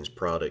Force Awakens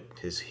product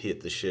has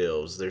hit the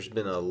shelves, there's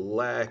been a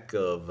lack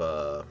of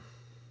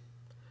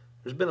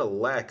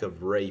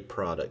Rey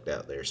product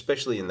out there,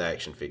 especially in the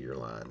action figure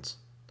lines.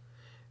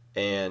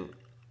 And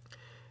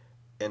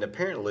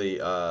apparently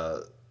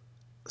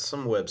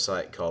some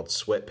website called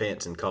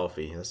Sweatpants and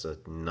Coffee, that's a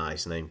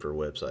nice name for a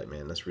website,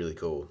 man. That's really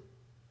cool.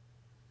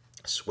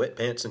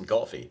 Sweatpants and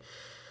Coffee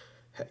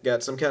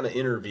got some kind of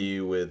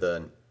interview with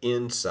an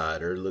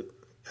insider. Look,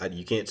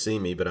 you can't see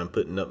me, but I'm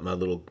putting up my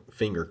little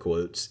finger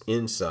quotes.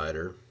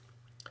 Insider,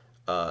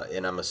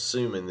 and I'm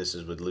assuming this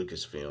is with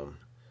Lucasfilm,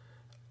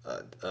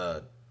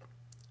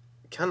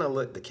 kind of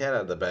let the cat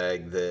out of the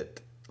bag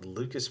that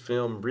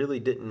Lucasfilm really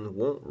didn't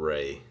want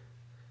Rey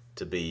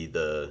to be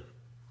the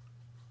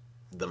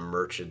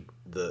merchant,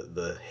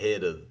 the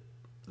head of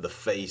the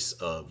face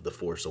of the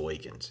Force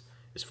Awakens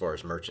as far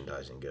as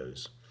merchandising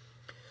goes.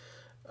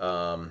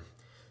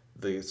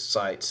 The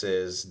site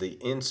says the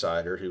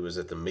insider who was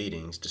at the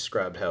meetings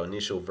described how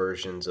initial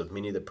versions of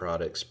many of the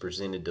products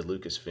presented to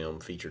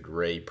Lucasfilm featured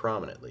Rey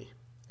prominently.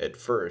 At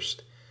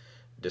first,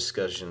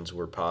 discussions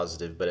were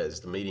positive, but as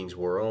the meetings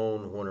wore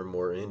on, one or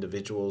more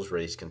individuals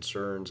raised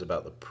concerns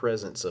about the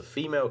presence of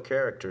female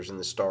characters in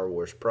the Star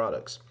Wars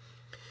products.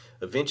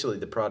 Eventually,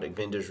 the product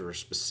vendors were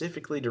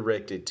specifically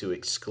directed to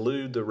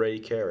exclude the Rey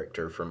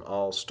character from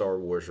all Star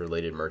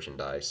Wars-related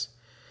merchandise,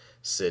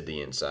 said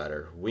the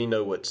insider. We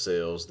know what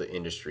sells, the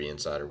industry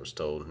insider was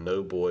told.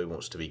 No boy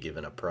wants to be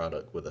given a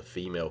product with a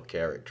female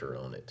character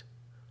on it.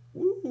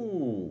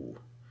 Woo!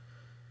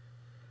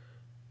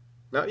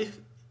 Now, if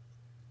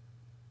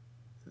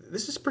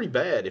this is pretty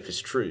bad if it's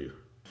true.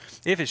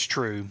 If it's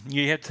true,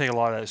 you have to take a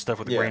lot of that stuff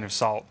with a grain of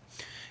salt.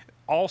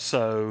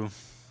 Also,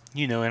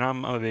 and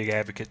I'm a big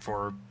advocate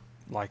for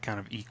like kind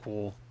of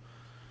equal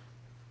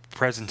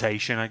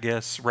presentation, I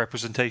guess,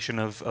 representation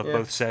of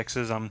both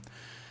sexes. I'm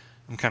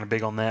kind of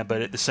big on that,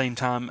 but at the same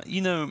time,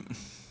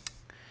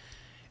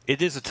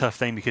 it is a tough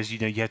thing because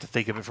you have to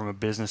think of it from a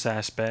business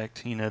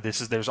aspect.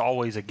 There's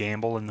always a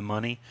gamble in the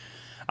money.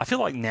 I feel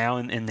like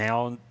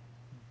now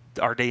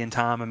our day and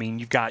time, I mean,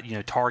 you've got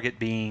Target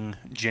being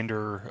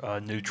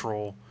gender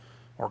neutral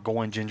or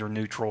going gender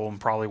neutral, and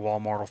probably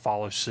Walmart will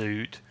follow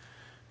suit,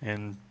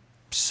 and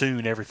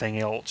soon everything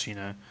else.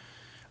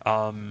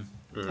 I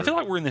feel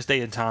like we're in this day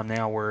and time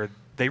now where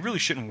they really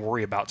shouldn't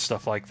worry about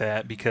stuff like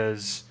that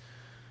because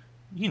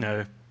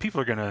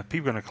people are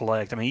gonna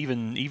collect. I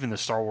mean, even the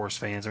Star Wars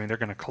fans, I mean, they're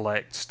gonna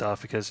collect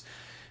stuff because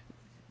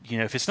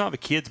if it's not the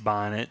kids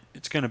buying it,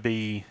 it's gonna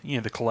be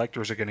the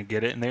collectors are gonna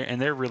get it,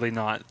 and they're really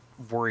not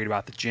worried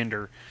about the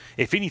gender.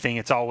 If anything,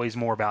 it's always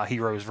more about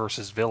heroes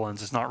versus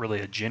villains. It's not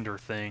really a gender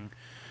thing.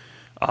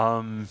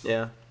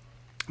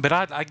 But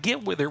I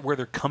get where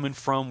they're coming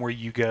from. Where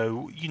you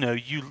go, you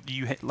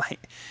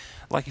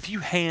like if you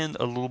hand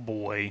a little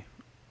boy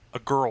a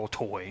girl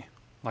toy,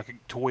 like a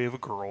toy of a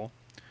girl.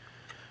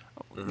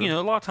 Mm-hmm.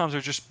 A lot of times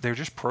they're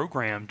just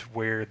programmed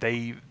where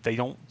they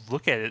don't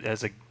look at it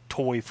as a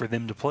toy for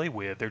them to play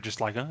with. They're just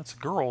like, it's a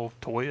girl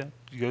toy.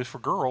 It goes for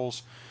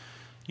girls.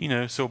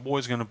 So a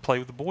boy's going to play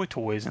with the boy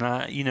toys, and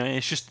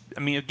it's just,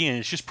 again,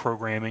 it's just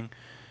programming,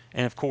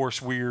 and of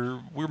course we're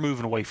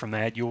moving away from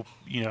that. You'll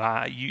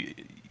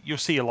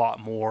see a lot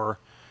more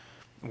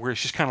where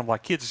it's just kind of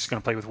like kids are just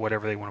going to play with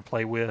whatever they want to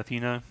play with,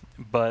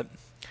 But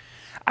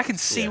I can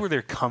see where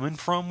they're coming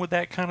from with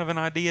that kind of an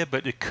idea,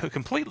 but to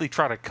completely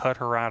try to cut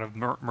her out of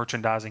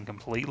merchandising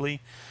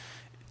completely,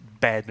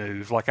 bad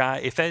move. Like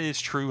if that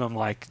is true, I'm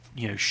like,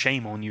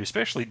 shame on you,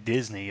 especially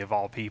Disney of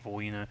all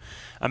people.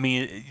 I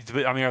mean,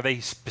 are they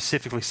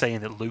specifically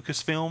saying that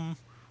Lucasfilm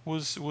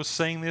was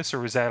saying this, or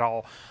was that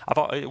all? I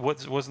thought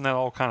wasn't that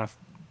all kind of?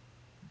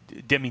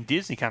 I mean,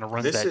 Disney kind of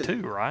runs that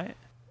too, right?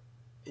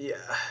 Yeah.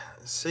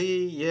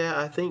 See,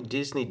 I think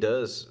Disney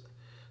does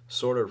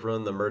sort of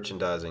run the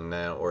merchandising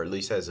now, or at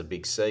least has a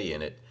big say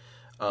in it.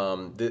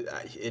 And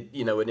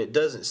it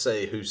doesn't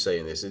say who's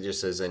saying this. It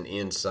just says an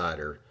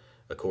insider,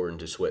 according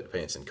to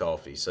Sweatpants and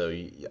Coffee. So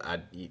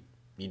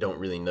you don't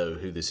really know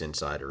who this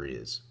insider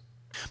is.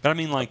 But I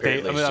mean, like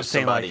I'm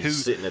saying, like who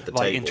sitting at the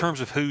like table. In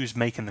terms of who's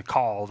making the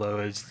call,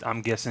 though,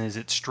 I'm guessing is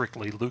it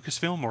strictly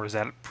Lucasfilm, or is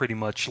that pretty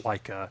much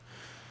like it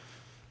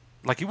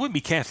wouldn't be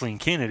Kathleen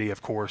Kennedy,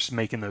 of course,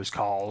 making those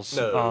calls.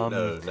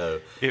 No.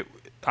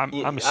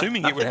 I'm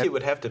assuming it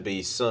would have to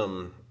be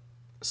some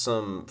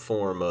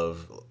form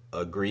of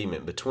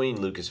agreement between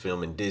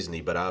Lucasfilm and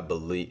Disney, but I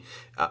believe,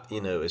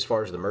 as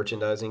far as the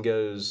merchandising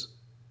goes,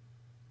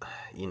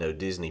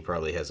 Disney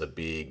probably has a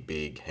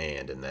big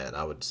hand in that.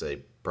 I would say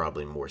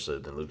probably more so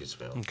than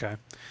Lucasfilm. Okay.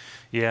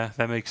 Yeah,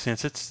 that makes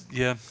sense. It's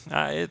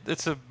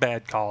a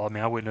bad call. I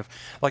mean, I wouldn't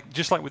have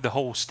just like with the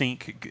whole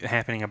stink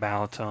happening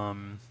about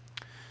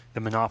the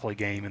Monopoly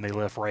game, and they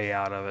left Rey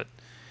out of it.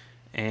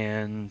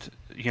 And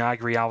I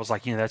agree. I was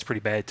like, that's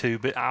pretty bad too.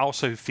 But I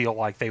also feel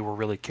like they were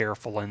really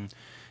careful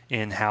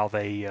in how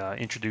they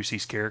introduce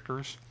these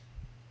characters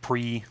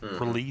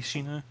pre-release,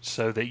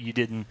 so that you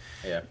didn't.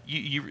 Yeah.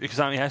 Because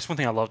that's one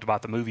thing I loved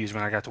about the movie is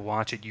when I got to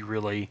watch it, you were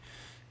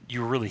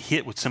really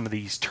hit with some of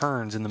these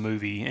turns in the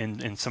movie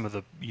and some of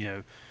the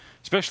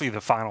especially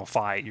the final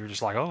fight. You're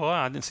just like, oh,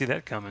 I didn't see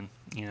that coming.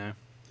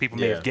 People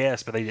may have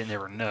guessed, but they didn't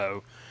ever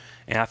know.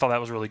 And I thought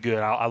that was really good.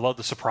 I love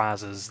the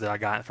surprises that I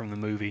got from the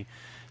movie.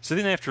 So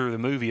then after the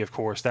movie, of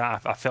course,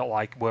 that I felt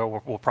like,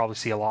 well, we'll probably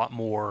see a lot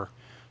more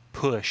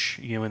push,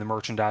 in the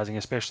merchandising,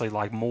 especially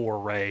like more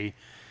Rey.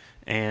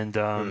 And,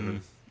 I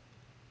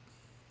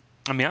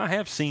mean, I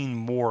have seen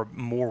more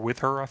with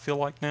her, I feel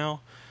like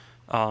now.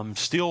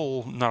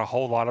 Still not a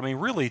whole lot. I mean,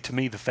 really, to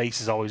me, the face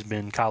has always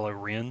been Kylo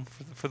Ren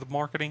for the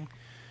marketing.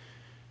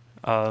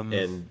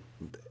 And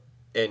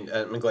And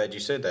I'm glad you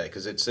said that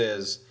because it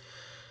says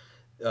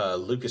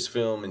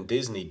Lucasfilm and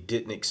Disney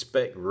didn't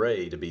expect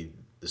Rey to be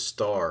the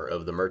star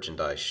of the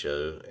merchandise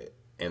show,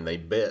 and they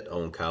bet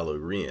on Kylo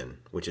Ren,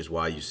 which is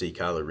why you see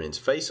Kylo Ren's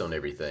face on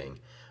everything.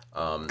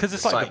 Because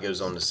it's the like site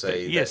goes on to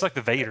say, it's like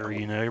the Vader.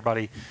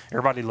 Everybody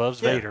loves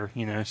Vader.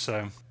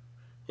 So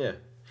yeah,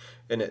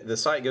 and the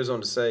site goes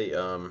on to say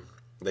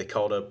they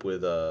caught up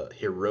with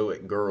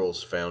Heroic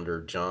Girls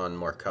founder John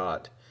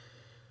Marcotte,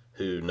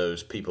 who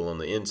knows people on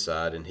the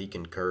inside, and he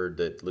concurred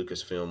that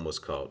Lucasfilm was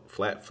caught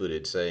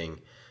flat-footed, saying,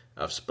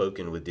 "I've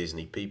spoken with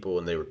Disney people,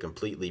 and they were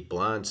completely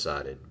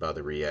blindsided by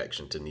the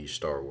reaction to new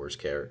Star Wars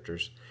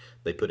characters.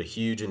 They put a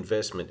huge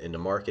investment into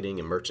marketing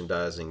and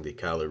merchandising the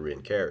Kylo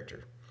Ren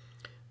character.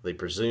 They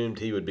presumed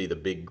he would be the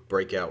big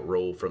breakout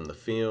role from the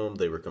film.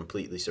 They were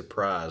completely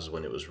surprised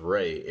when it was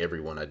Rey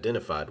everyone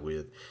identified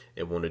with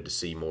and wanted to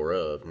see more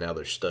of. Now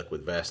they're stuck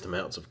with vast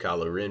amounts of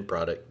Kylo Ren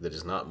product that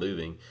is not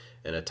moving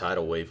and a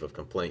tidal wave of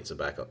complaints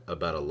about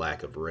a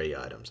lack of Rey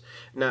items."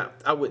 Now,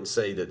 I wouldn't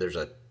say that there's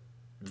a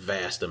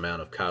vast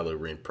amount of Kylo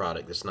Ren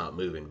product that's not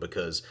moving,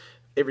 because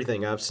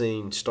everything I've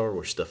seen, Star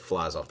Wars stuff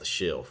flies off the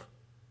shelf.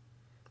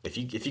 If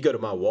you go to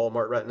my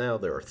Walmart right now,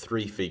 there are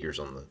 3 figures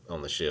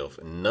on the shelf,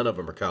 and none of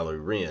them are Kylo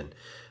Ren.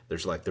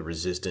 There's like the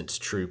Resistance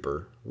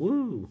Trooper,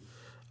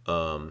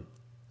 Elo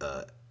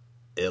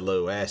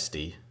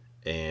Asti,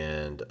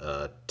 and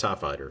TIE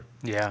Fighter.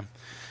 Yeah.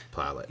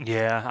 Pilot.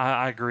 Yeah,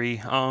 I agree.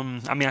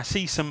 I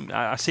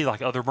see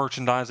like other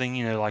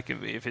merchandising, like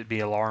if it be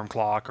an alarm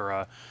clock or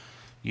a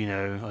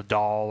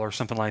doll or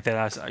something like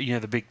that.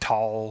 The big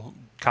tall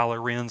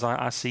Kylo Rens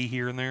I see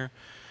here and there.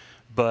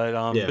 But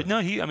no,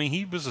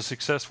 he was a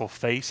successful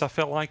face, I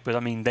felt like. But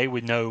they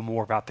would know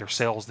more about their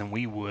sales than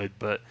we would.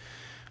 But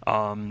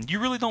you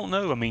really don't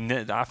know.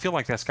 I feel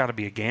like that's got to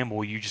be a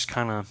gamble. You just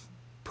kind of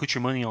put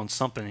your money on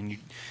something,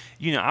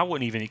 and I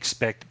wouldn't even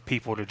expect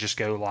people to just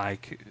go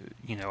like,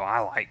 I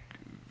like,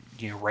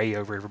 Rey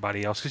over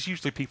everybody else, because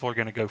usually people are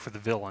going to go for the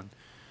villain,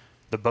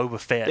 the Boba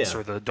Fett's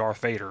or the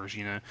Darth Vaders,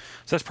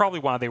 So that's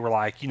probably why they were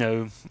like,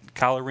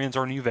 Kylo Ren's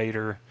our new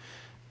Vader.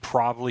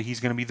 Probably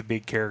he's going to be the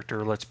big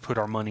character. Let's put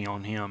our money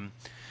on him.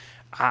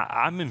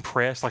 I'm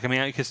impressed.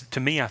 Because to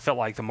me, I felt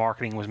like the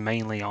marketing was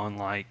mainly on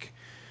like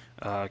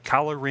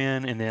Kylo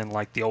Ren and then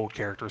like the old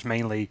characters,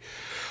 mainly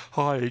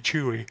Han and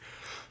Chewie.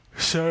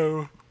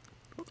 So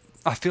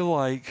I feel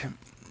like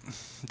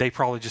they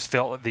probably just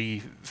felt that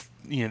the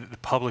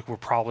public were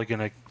probably going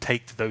to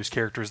take to those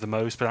characters the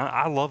most. But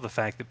I love the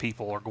fact that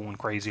people are going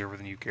crazy over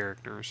the new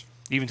characters,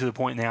 even to the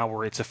point now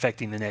where it's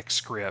affecting the next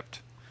script.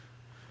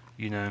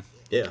 Yeah,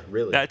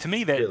 really. To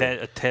me,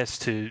 that attests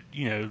to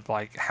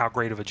like how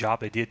great of a job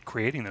they did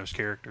creating those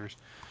characters,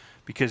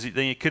 because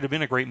it could have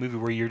been a great movie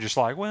where you're just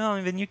like,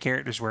 well, the new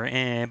characters were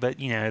but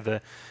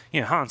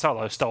Han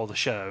Solo stole the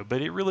show,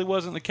 but it really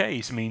wasn't the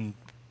case.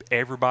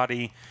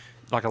 Everybody,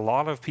 like a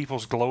lot of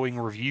people's glowing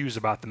reviews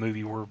about the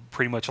movie were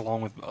pretty much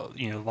along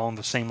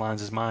the same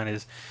lines as mine.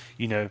 Is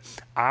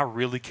I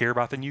really care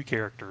about the new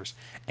characters,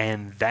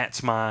 and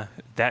that's why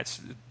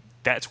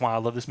I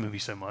love this movie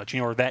so much.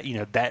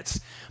 That's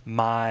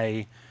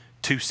my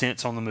 2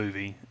 cents on the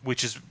movie,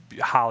 which is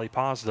highly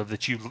positive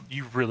that you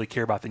really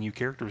care about the new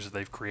characters that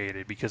they've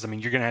created, because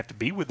you're going to have to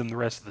be with them the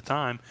rest of the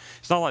time.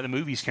 It's not like the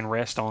movies can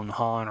rest on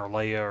Han or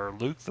Leia or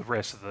Luke the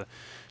rest of the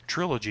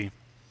trilogy.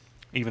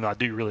 Even though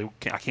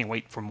I can't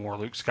wait for more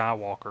Luke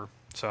Skywalker.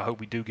 So I hope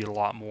we do get a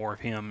lot more of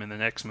him in the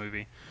next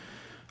movie.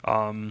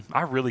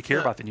 I really care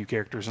about the new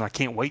characters, and I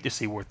can't wait to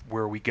see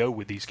where we go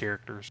with these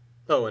characters.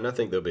 Oh, and I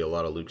think there'll be a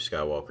lot of Luke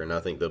Skywalker, and I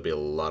think there'll be a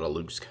lot of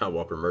Luke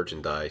Skywalker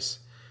merchandise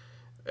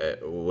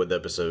with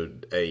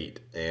Episode VIII.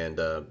 And,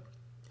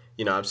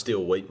 I'm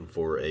still waiting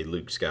for a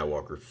Luke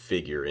Skywalker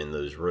figure in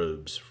those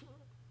robes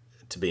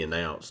to be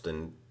announced,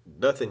 and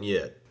nothing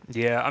yet.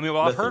 Yeah,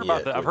 I've heard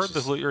about that. I've heard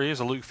there is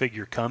a Luke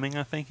figure coming,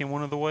 I think, in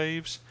one of the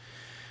waves.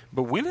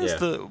 But when is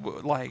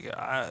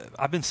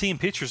I've been seeing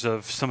pictures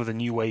of some of the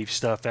New Wave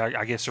stuff that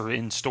I guess are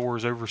in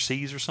stores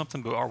overseas or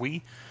something, but are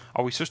we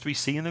supposed to be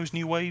seeing those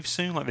New Waves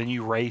soon? Like the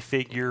new Rey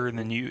figure and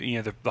the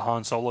new, the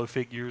Han Solo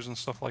figures and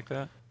stuff like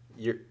that?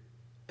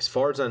 As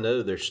far as I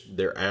know,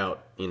 they're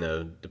out,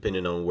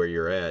 depending on where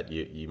you're at.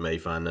 You may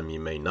find them, you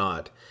may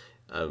not.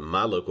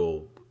 My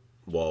local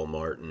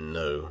Walmart,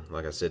 no.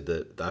 Like I said,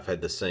 I've had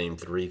the same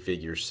 3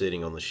 figures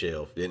sitting on the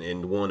shelf,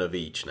 and one of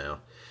each now.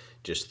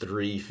 Just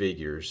 3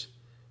 figures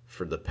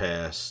for the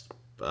past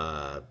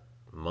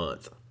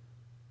month.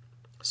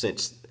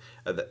 Since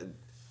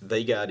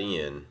they got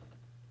in,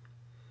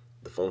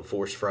 on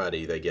Force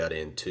Friday, they got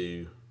in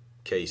 2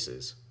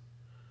 cases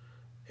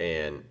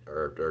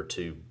or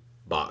 2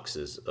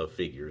 boxes of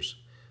figures,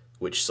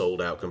 which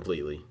sold out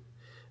completely.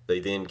 They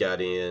then got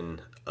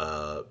in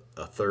a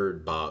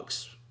 3rd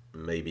box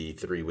maybe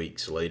 3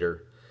 weeks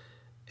later,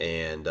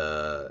 and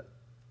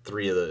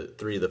 3 of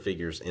the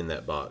figures in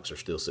that box are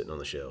still sitting on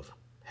the shelf.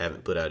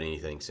 Haven't put out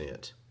anything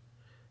since.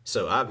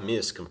 So I've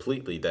missed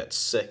completely that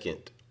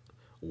second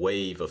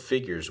wave of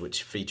figures,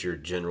 which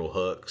featured General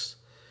Hux,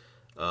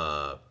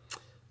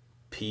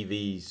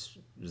 PV's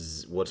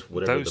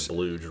whatever Those, the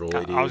blue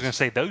droid is. I was going to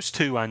say, those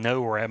two I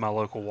know are at my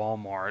local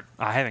Walmart.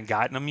 I haven't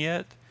gotten them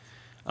yet.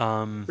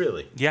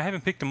 Really? Yeah, I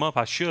haven't picked them up.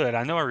 I should.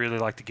 I know I really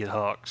like to get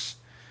Hux,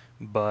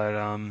 but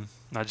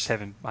I just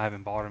haven't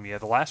bought them yet.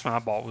 The last one I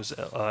bought was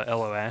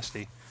Elo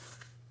Asti.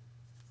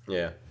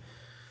 Yeah.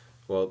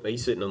 Well,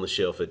 he's sitting on the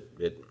shelf at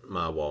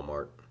my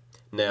Walmart.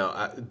 Now,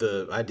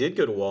 I did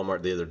go to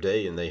Walmart the other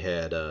day, and they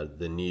had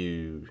the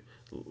new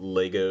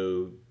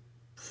Lego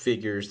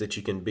figures that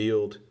you can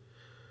build.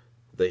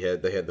 They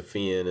had the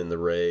Finn and the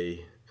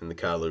Rey and the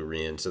Kylo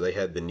Ren. So they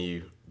had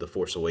the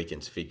Force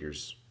Awakens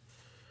figures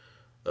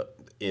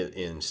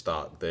in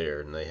stock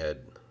there, and they had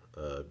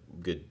a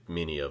good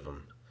many of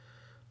them.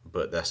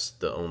 But that's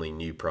the only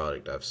new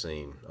product I've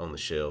seen on the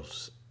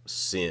shelves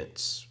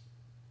since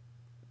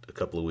a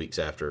couple of weeks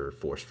after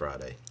Force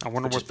Friday. I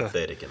wonder which what is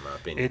pathetic in my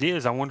opinion. It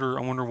is. I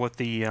wonder what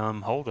the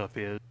holdup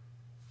is.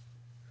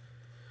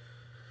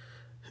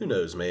 Who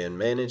knows, man?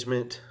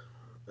 Management.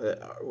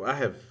 I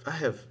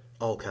have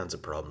all kinds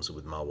of problems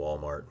with my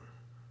Walmart.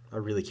 I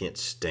really can't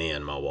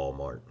stand my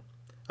Walmart.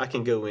 I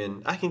can go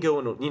in.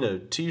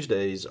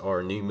 Tuesdays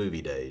are new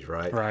movie days,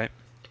 right? Right.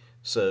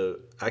 So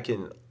I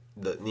can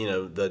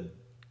the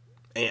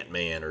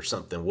Ant-Man or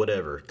something,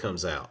 whatever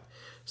comes out.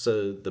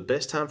 So the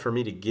best time for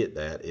me to get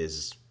that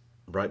is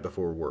right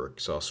before work.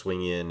 So I'll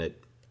swing in at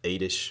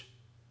 8ish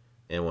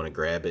and want to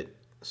grab it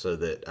so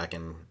that I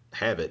can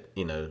have it,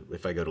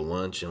 if I go to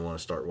lunch and want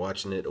to start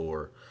watching it,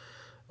 or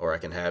I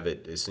can have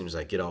it as soon as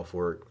I get off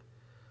work.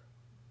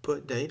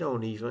 But they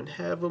don't even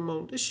have them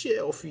on the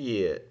shelf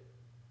yet.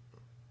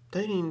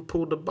 They didn't even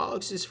pull the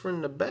boxes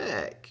from the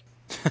back.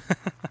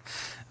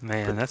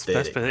 Man, that's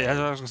pathetic. As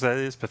I was gonna say, it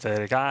is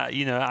pathetic.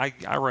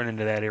 I run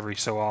into that every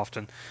so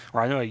often,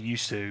 or I know I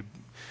used to.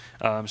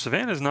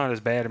 Savannah's not as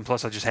bad, and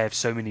plus I just have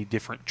so many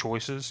different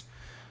choices,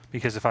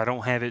 because if I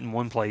don't have it in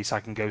one place, I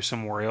can go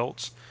somewhere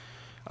else.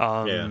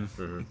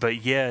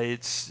 But yeah,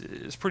 it's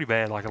pretty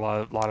bad. Like a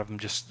lot of them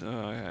just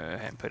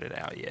haven't put it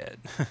out yet.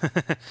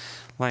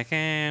 Like,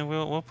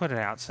 we'll put it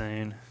out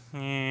soon.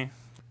 And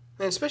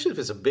especially if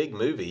it's a big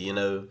movie,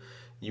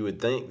 you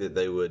would think that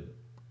they would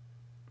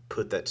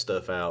put that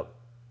stuff out.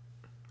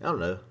 I don't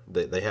know.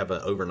 They have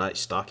an overnight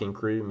stocking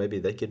crew. Maybe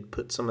they could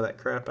put some of that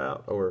crap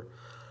out, or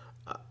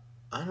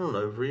I don't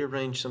know,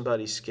 rearrange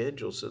somebody's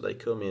schedule so they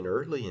come in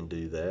early and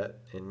do that,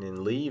 and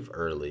then leave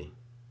early.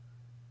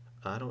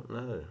 I don't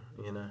know.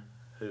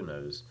 Who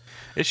knows?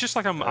 It's just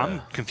like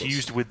I'm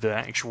confused with the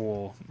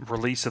actual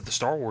release of the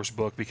Star Wars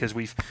book, because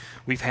we've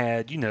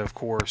had, of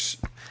course,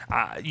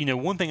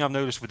 one thing I've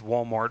noticed with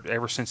Walmart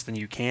ever since the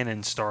new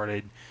canon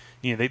started,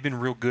 they've been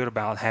real good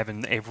about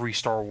having every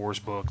Star Wars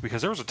book,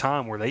 because there was a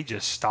time where they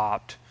just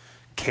stopped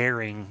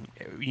caring,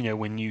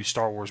 when new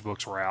Star Wars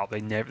books were out.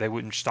 They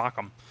wouldn't stock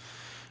them.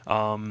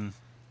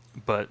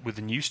 But with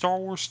the new Star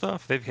Wars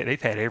stuff, they've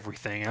had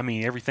everything. I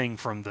mean, everything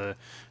from the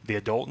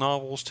adult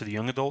novels to the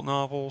young adult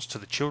novels to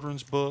the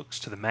children's books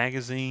to the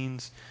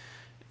magazines,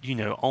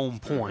 on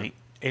point.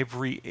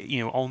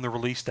 Every, on the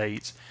release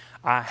dates.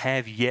 I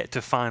have yet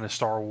to find a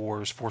Star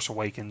Wars Force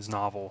Awakens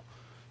novel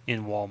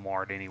in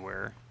Walmart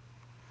anywhere.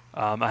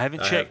 I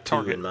haven't checked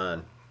Target. I have 2 in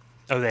mine.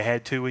 Oh, they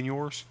had 2 in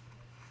yours?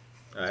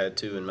 I had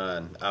 2 in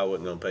mine. I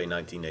wasn't going to pay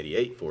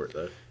 $19.88 for it,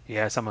 though.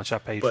 Yeah, that's how much I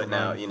paid but for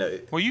now, mine.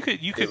 Well, you could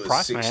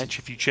price match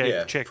if you check.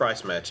 Yeah, check.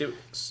 Price match. It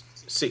was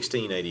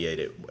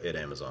 $16.88 at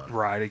Amazon.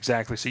 Right,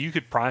 exactly. So you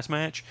could price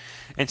match,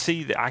 and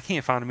see that I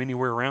can't find them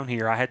anywhere around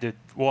here. I had to.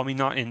 Well, I mean,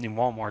 not in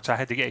Walmart. So I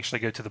had to actually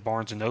go to the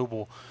Barnes and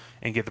Noble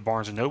and get the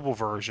Barnes and Noble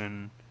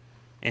version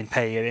and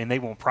pay it, and they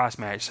won't price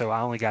match. So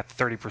I only got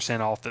the 30%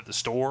 off that the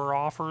store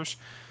offers.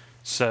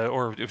 So,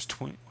 or it was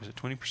 20. Was it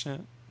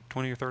 20%?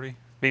 20 or 30?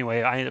 But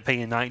anyway, I ended up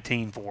paying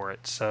 $19 for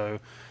it. So.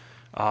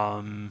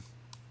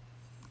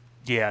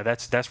 Yeah,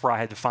 that's where I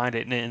had to find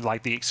it, and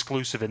like the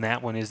exclusive in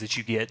that one is that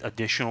you get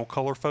additional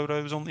color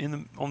photos on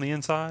the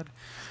inside,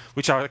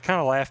 which I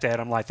kind of laughed at.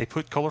 I'm like, they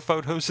put color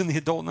photos in the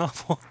adult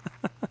novel,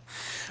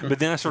 but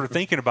then I started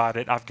thinking about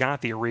it. I've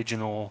got the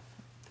original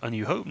A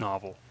New Hope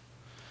novel.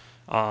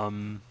 I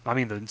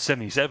mean the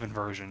 '77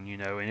 version,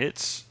 and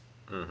it's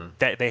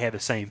that they had the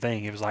same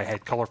thing. It was like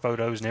had color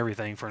photos and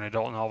everything for an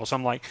adult novel. So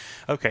I'm like,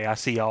 okay, I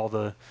see all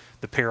the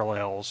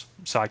parallels,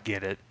 so I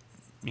get it,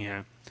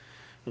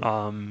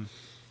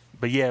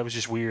 But yeah, it was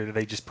just weird that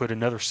they just put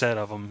another set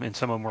of them, and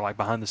some of them were like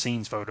behind the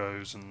scenes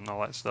photos and all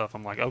that stuff.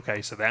 I'm like,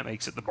 okay, so that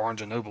makes it the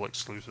Barnes and Noble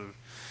exclusive.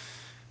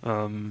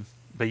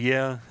 But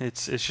yeah,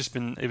 it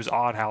was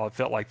odd how it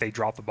felt like they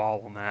dropped the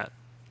ball on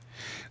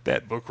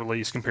that book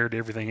release compared to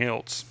everything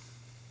else.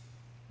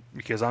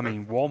 Because I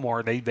mean,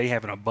 Walmart they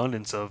have an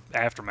abundance of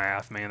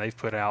Aftermath. Man, they've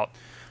put out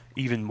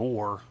even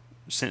more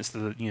since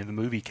the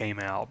movie came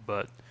out,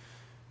 but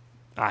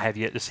I have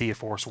yet to see a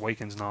Force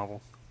Awakens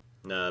novel.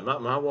 No,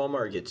 my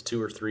Walmart gets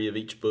 2 or 3 of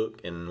each book,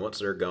 and once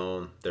they're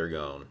gone, they're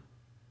gone.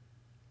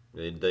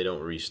 They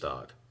don't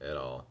restock at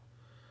all.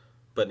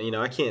 But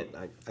I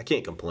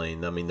can't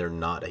complain. I mean, they're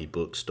not a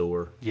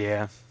bookstore.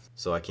 Yeah.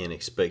 So I can't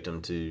expect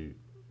them to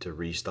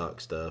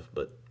restock stuff.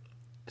 But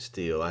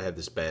still, I have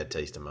this bad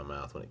taste in my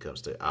mouth when it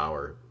comes to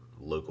our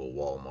local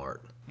Walmart.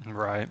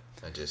 Right.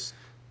 It's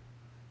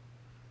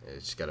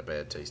got a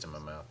bad taste in my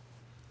mouth.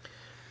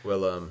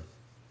 Well,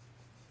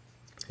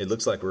 it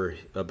looks like we're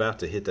about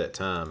to hit that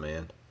time,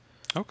 man.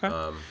 Okay.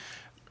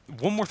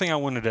 One more thing I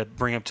wanted to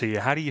bring up to you.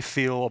 How do you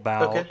feel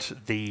about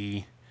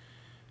the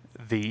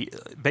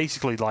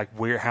basically like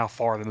how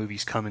far the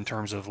movie's come in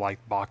terms of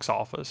like box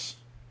office?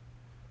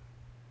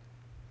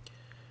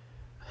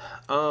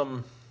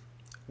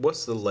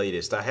 What's the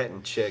latest? I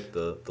hadn't checked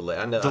the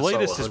latest. I know the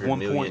latest saw is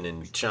 100 million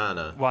in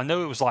China. Well, I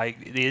know it was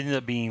like it ended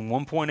up being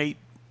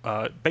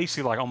 1.8,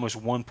 basically like almost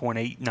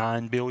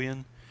 1.89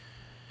 billion.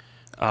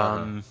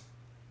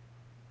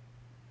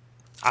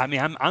 I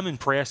mean, I'm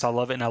impressed. I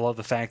love it, and I love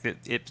the fact that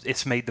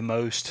it's made the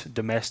most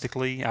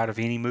domestically out of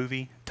any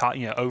movie,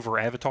 over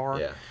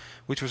Avatar,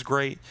 which was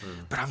great.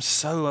 But I'm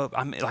still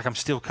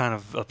kind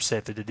of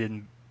upset that it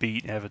didn't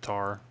beat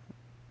Avatar.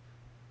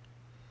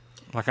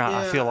 Like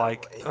I feel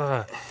like,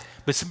 but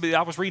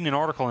I was reading an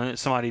article and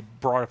somebody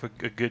brought up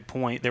a good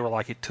point. They were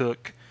like,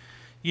 look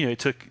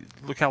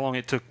how long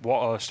it took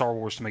Star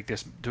Wars to make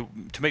this to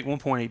make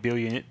 1.8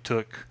 billion. It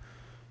took,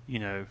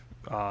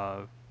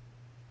 a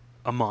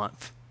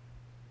month.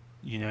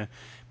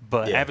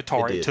 But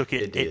Avatar,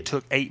 it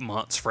took 8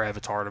 months for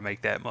Avatar to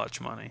make that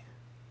much money.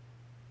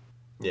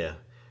 Yeah,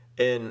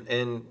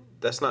 and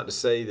that's not to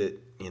say that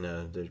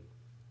the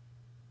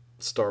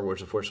Star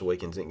Wars: The Force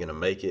Awakens ain't gonna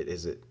make it.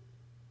 Is it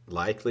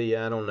likely?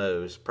 I don't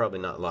know. It's probably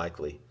not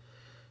likely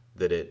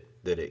that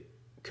it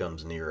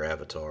comes near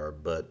Avatar,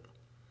 but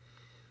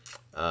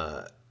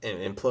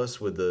and plus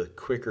with the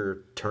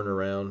quicker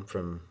turnaround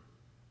from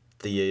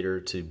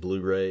theater to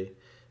Blu-ray,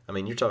 I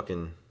mean, you're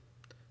talking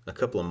a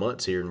couple of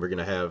months here, and we're going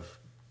to have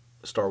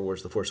Star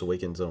Wars: The Force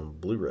Awakens on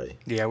Blu-ray.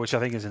 Yeah, which I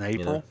think is in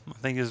April. I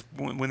think is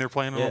when they're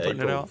planning on putting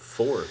April it out.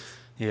 4th.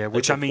 Yeah,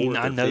 which April I mean,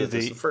 4th I know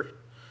the first.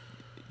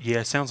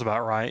 Yeah, sounds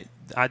about right.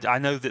 I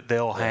know that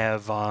they'll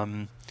have.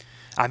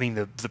 I mean,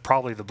 the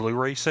probably the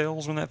Blu-ray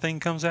sales when that thing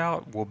comes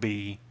out will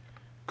be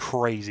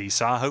crazy.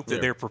 So I hope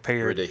that they're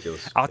prepared.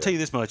 Ridiculous. I'll tell you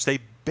this much: they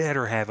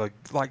better have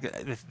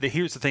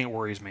here's the thing that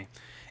worries me.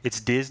 It's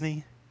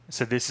Disney,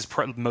 so this is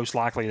most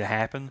likely to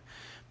happen.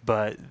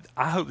 But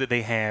I hope that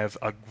they have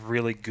a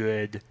really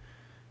good,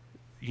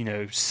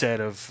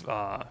 set of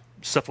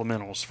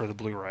supplementals for the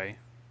Blu-ray.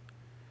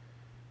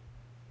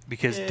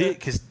 Because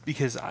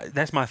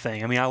that's my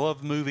thing. I mean, I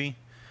love the movie,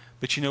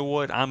 but you know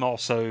what? I'm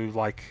also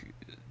like,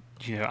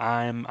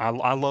 I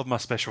love my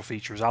special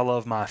features. I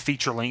love my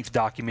feature-length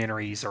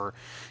documentaries or,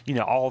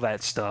 all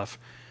that stuff.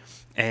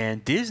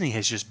 And Disney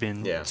has just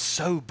been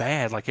so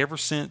bad. Like ever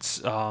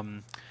since.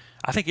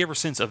 I think ever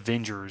since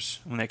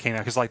Avengers, when that came out,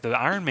 because like the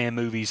Iron Man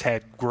movies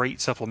had great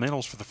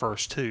supplementals for the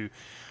first two.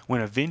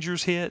 When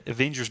Avengers hit,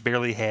 Avengers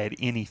barely had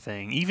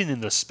anything. Even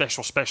in the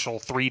special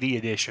 3D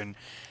edition,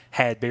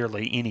 had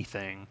barely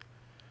anything.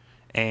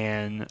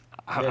 And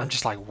I'm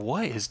just like,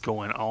 what is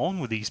going on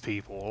with these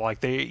people?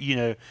 Like they,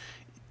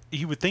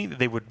 you would think that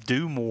they would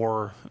do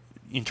more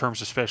in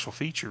terms of special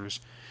features.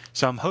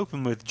 So I'm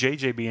hoping with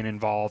JJ being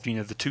involved,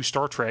 the two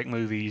Star Trek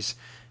movies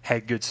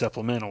had good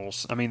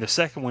supplementals. I mean, the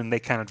second one, they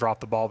kind of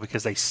dropped the ball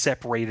because they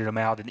separated them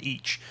out in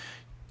each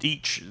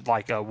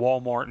like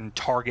Walmart and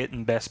Target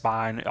and Best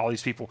Buy and all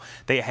these people,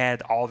 they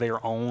had all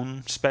their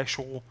own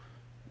special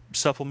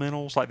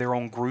supplementals, like their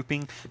own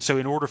grouping. So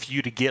in order for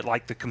you to get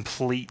like the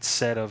complete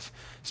set of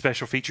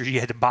special features, you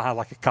had to buy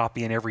like a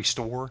copy in every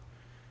store.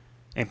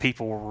 And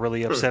people were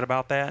really upset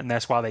about that, and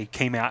that's why they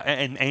came out.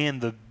 And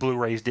the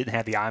Blu-rays didn't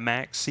have the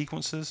IMAX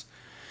sequences,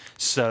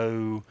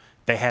 so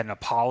they had an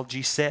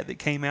apology set that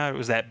came out. It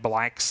was that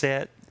black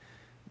set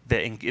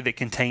that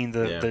contained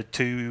the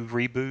two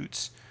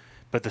reboots,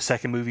 but the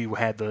second movie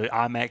had the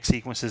IMAX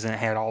sequences and it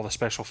had all the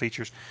special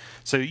features.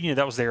 So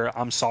that was their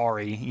 "I'm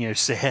sorry"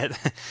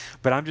 set.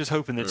 But I'm just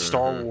hoping that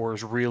Star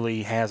Wars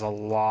really has a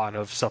lot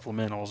of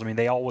supplementals. I mean,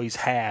 they always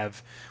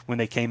have when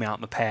they came out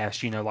in the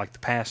past. Like the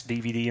past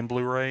DVD and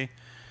Blu-ray.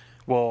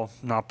 Well,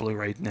 not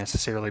Blu-ray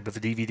necessarily, but the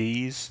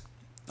DVDs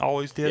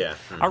always did. Yeah.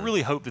 I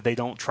really hope that they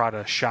don't try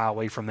to shy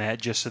away from that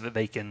just so that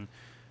they can,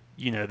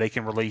 they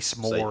can release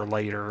more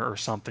later or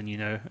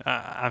something.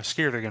 I'm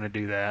scared they're going to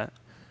do that.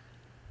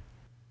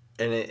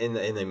 And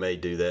they may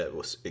do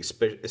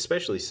that,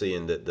 especially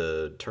seeing that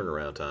the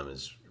turnaround time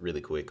is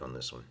really quick on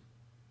this one.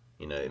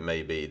 It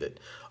may be that,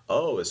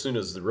 as soon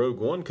as the Rogue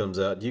One comes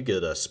out, you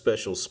get a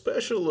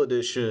special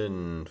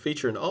edition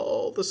featuring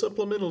all the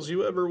supplementals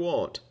you ever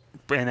want.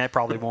 And that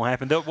probably won't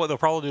happen. What they'll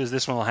probably do is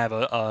this one will have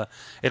a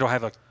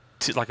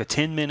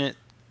 10-minute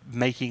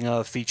making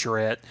of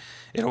featurette.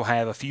 It'll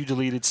have a few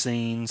deleted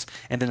scenes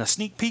and then a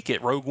sneak peek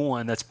at Rogue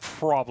One. That's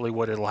probably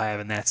what it'll have,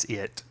 and that's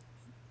it.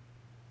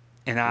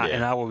 And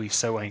I will be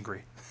so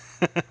angry.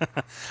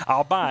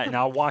 I'll buy it and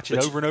I'll watch it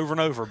over and over and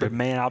over. But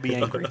man, I'll be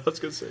angry. I was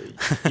gonna say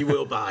you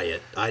will buy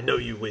it. I know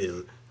you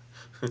will.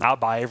 I'll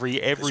buy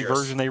every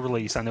version they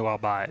release. I know I'll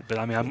buy it. But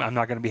I mean, I'm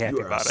not going to be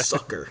happy about it. You're a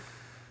sucker.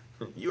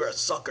 You're a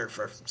sucker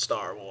for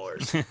Star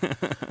Wars.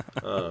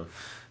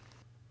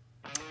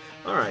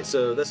 All right,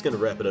 so that's going to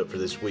wrap it up for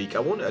this week.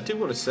 I do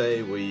want to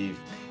say we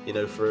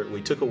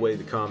took away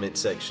the comment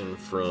section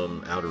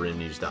from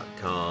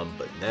OuterRimNews.com,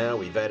 but now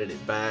we've added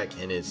it back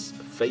and it's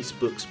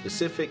Facebook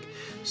specific.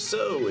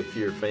 So if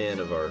you're a fan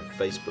of our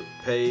Facebook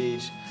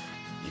page,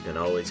 you can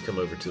always come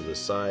over to the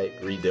site,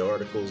 read the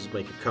articles,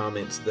 make your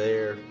comments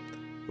there.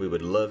 We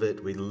would love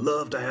it. We'd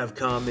love to have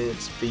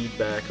comments,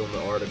 feedback on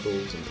the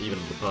articles, and even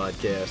the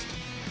podcast.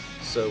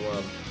 So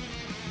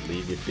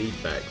leave your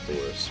feedback for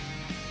us.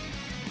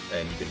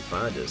 And you can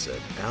find us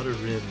at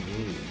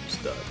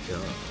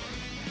OuterRimNews.com.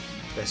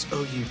 That's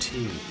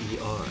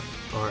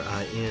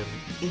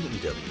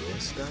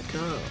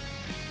OuterRimNews.com.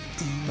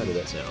 How did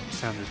that sound?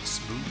 Sounded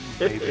smooth,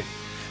 baby.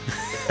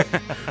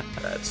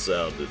 That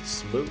sounded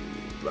smooth,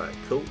 like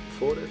Colt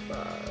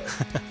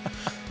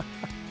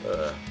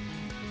 45.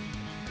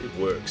 It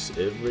works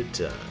every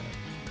time.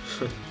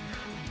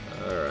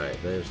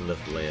 Alright, there's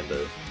enough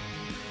Lando.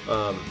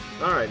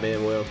 Alright,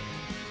 man, well,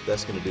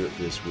 that's going to do it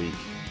for this week.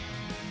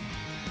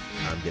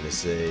 I'm going to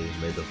say,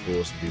 may the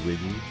Force be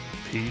with you.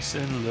 Peace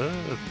and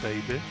love,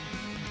 baby.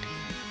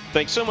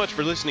 Thanks so much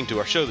for listening to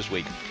our show this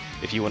week.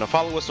 If you want to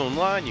follow us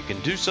online, you can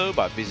do so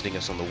by visiting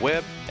us on the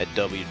web at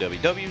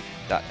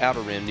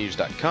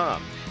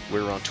www.outerrimnews.com.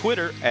 We're on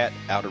Twitter at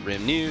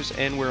OuterRimNews,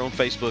 and we're on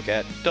Facebook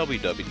at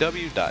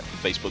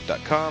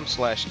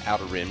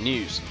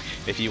www.facebook.com/OuterRimNews.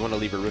 If you want to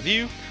leave a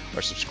review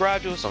or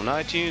subscribe to us on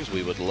iTunes,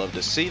 we would love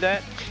to see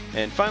that.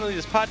 And finally,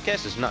 this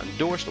podcast is not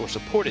endorsed or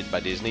supported by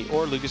Disney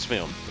or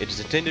Lucasfilm. It is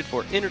intended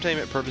for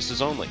entertainment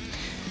purposes only.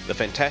 The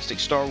fantastic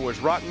Star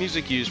Wars rock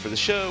music used for the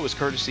show is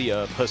courtesy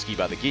of Husky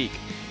by the Geek.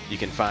 You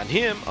can find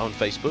him on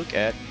Facebook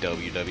at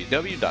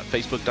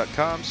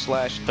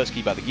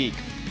www.facebook.com/HuskyByTheGeek.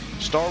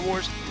 Star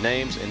Wars,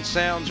 names, and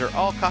sounds are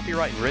all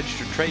copyright and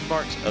registered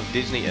trademarks of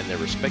Disney and their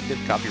respective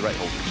copyright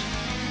holders.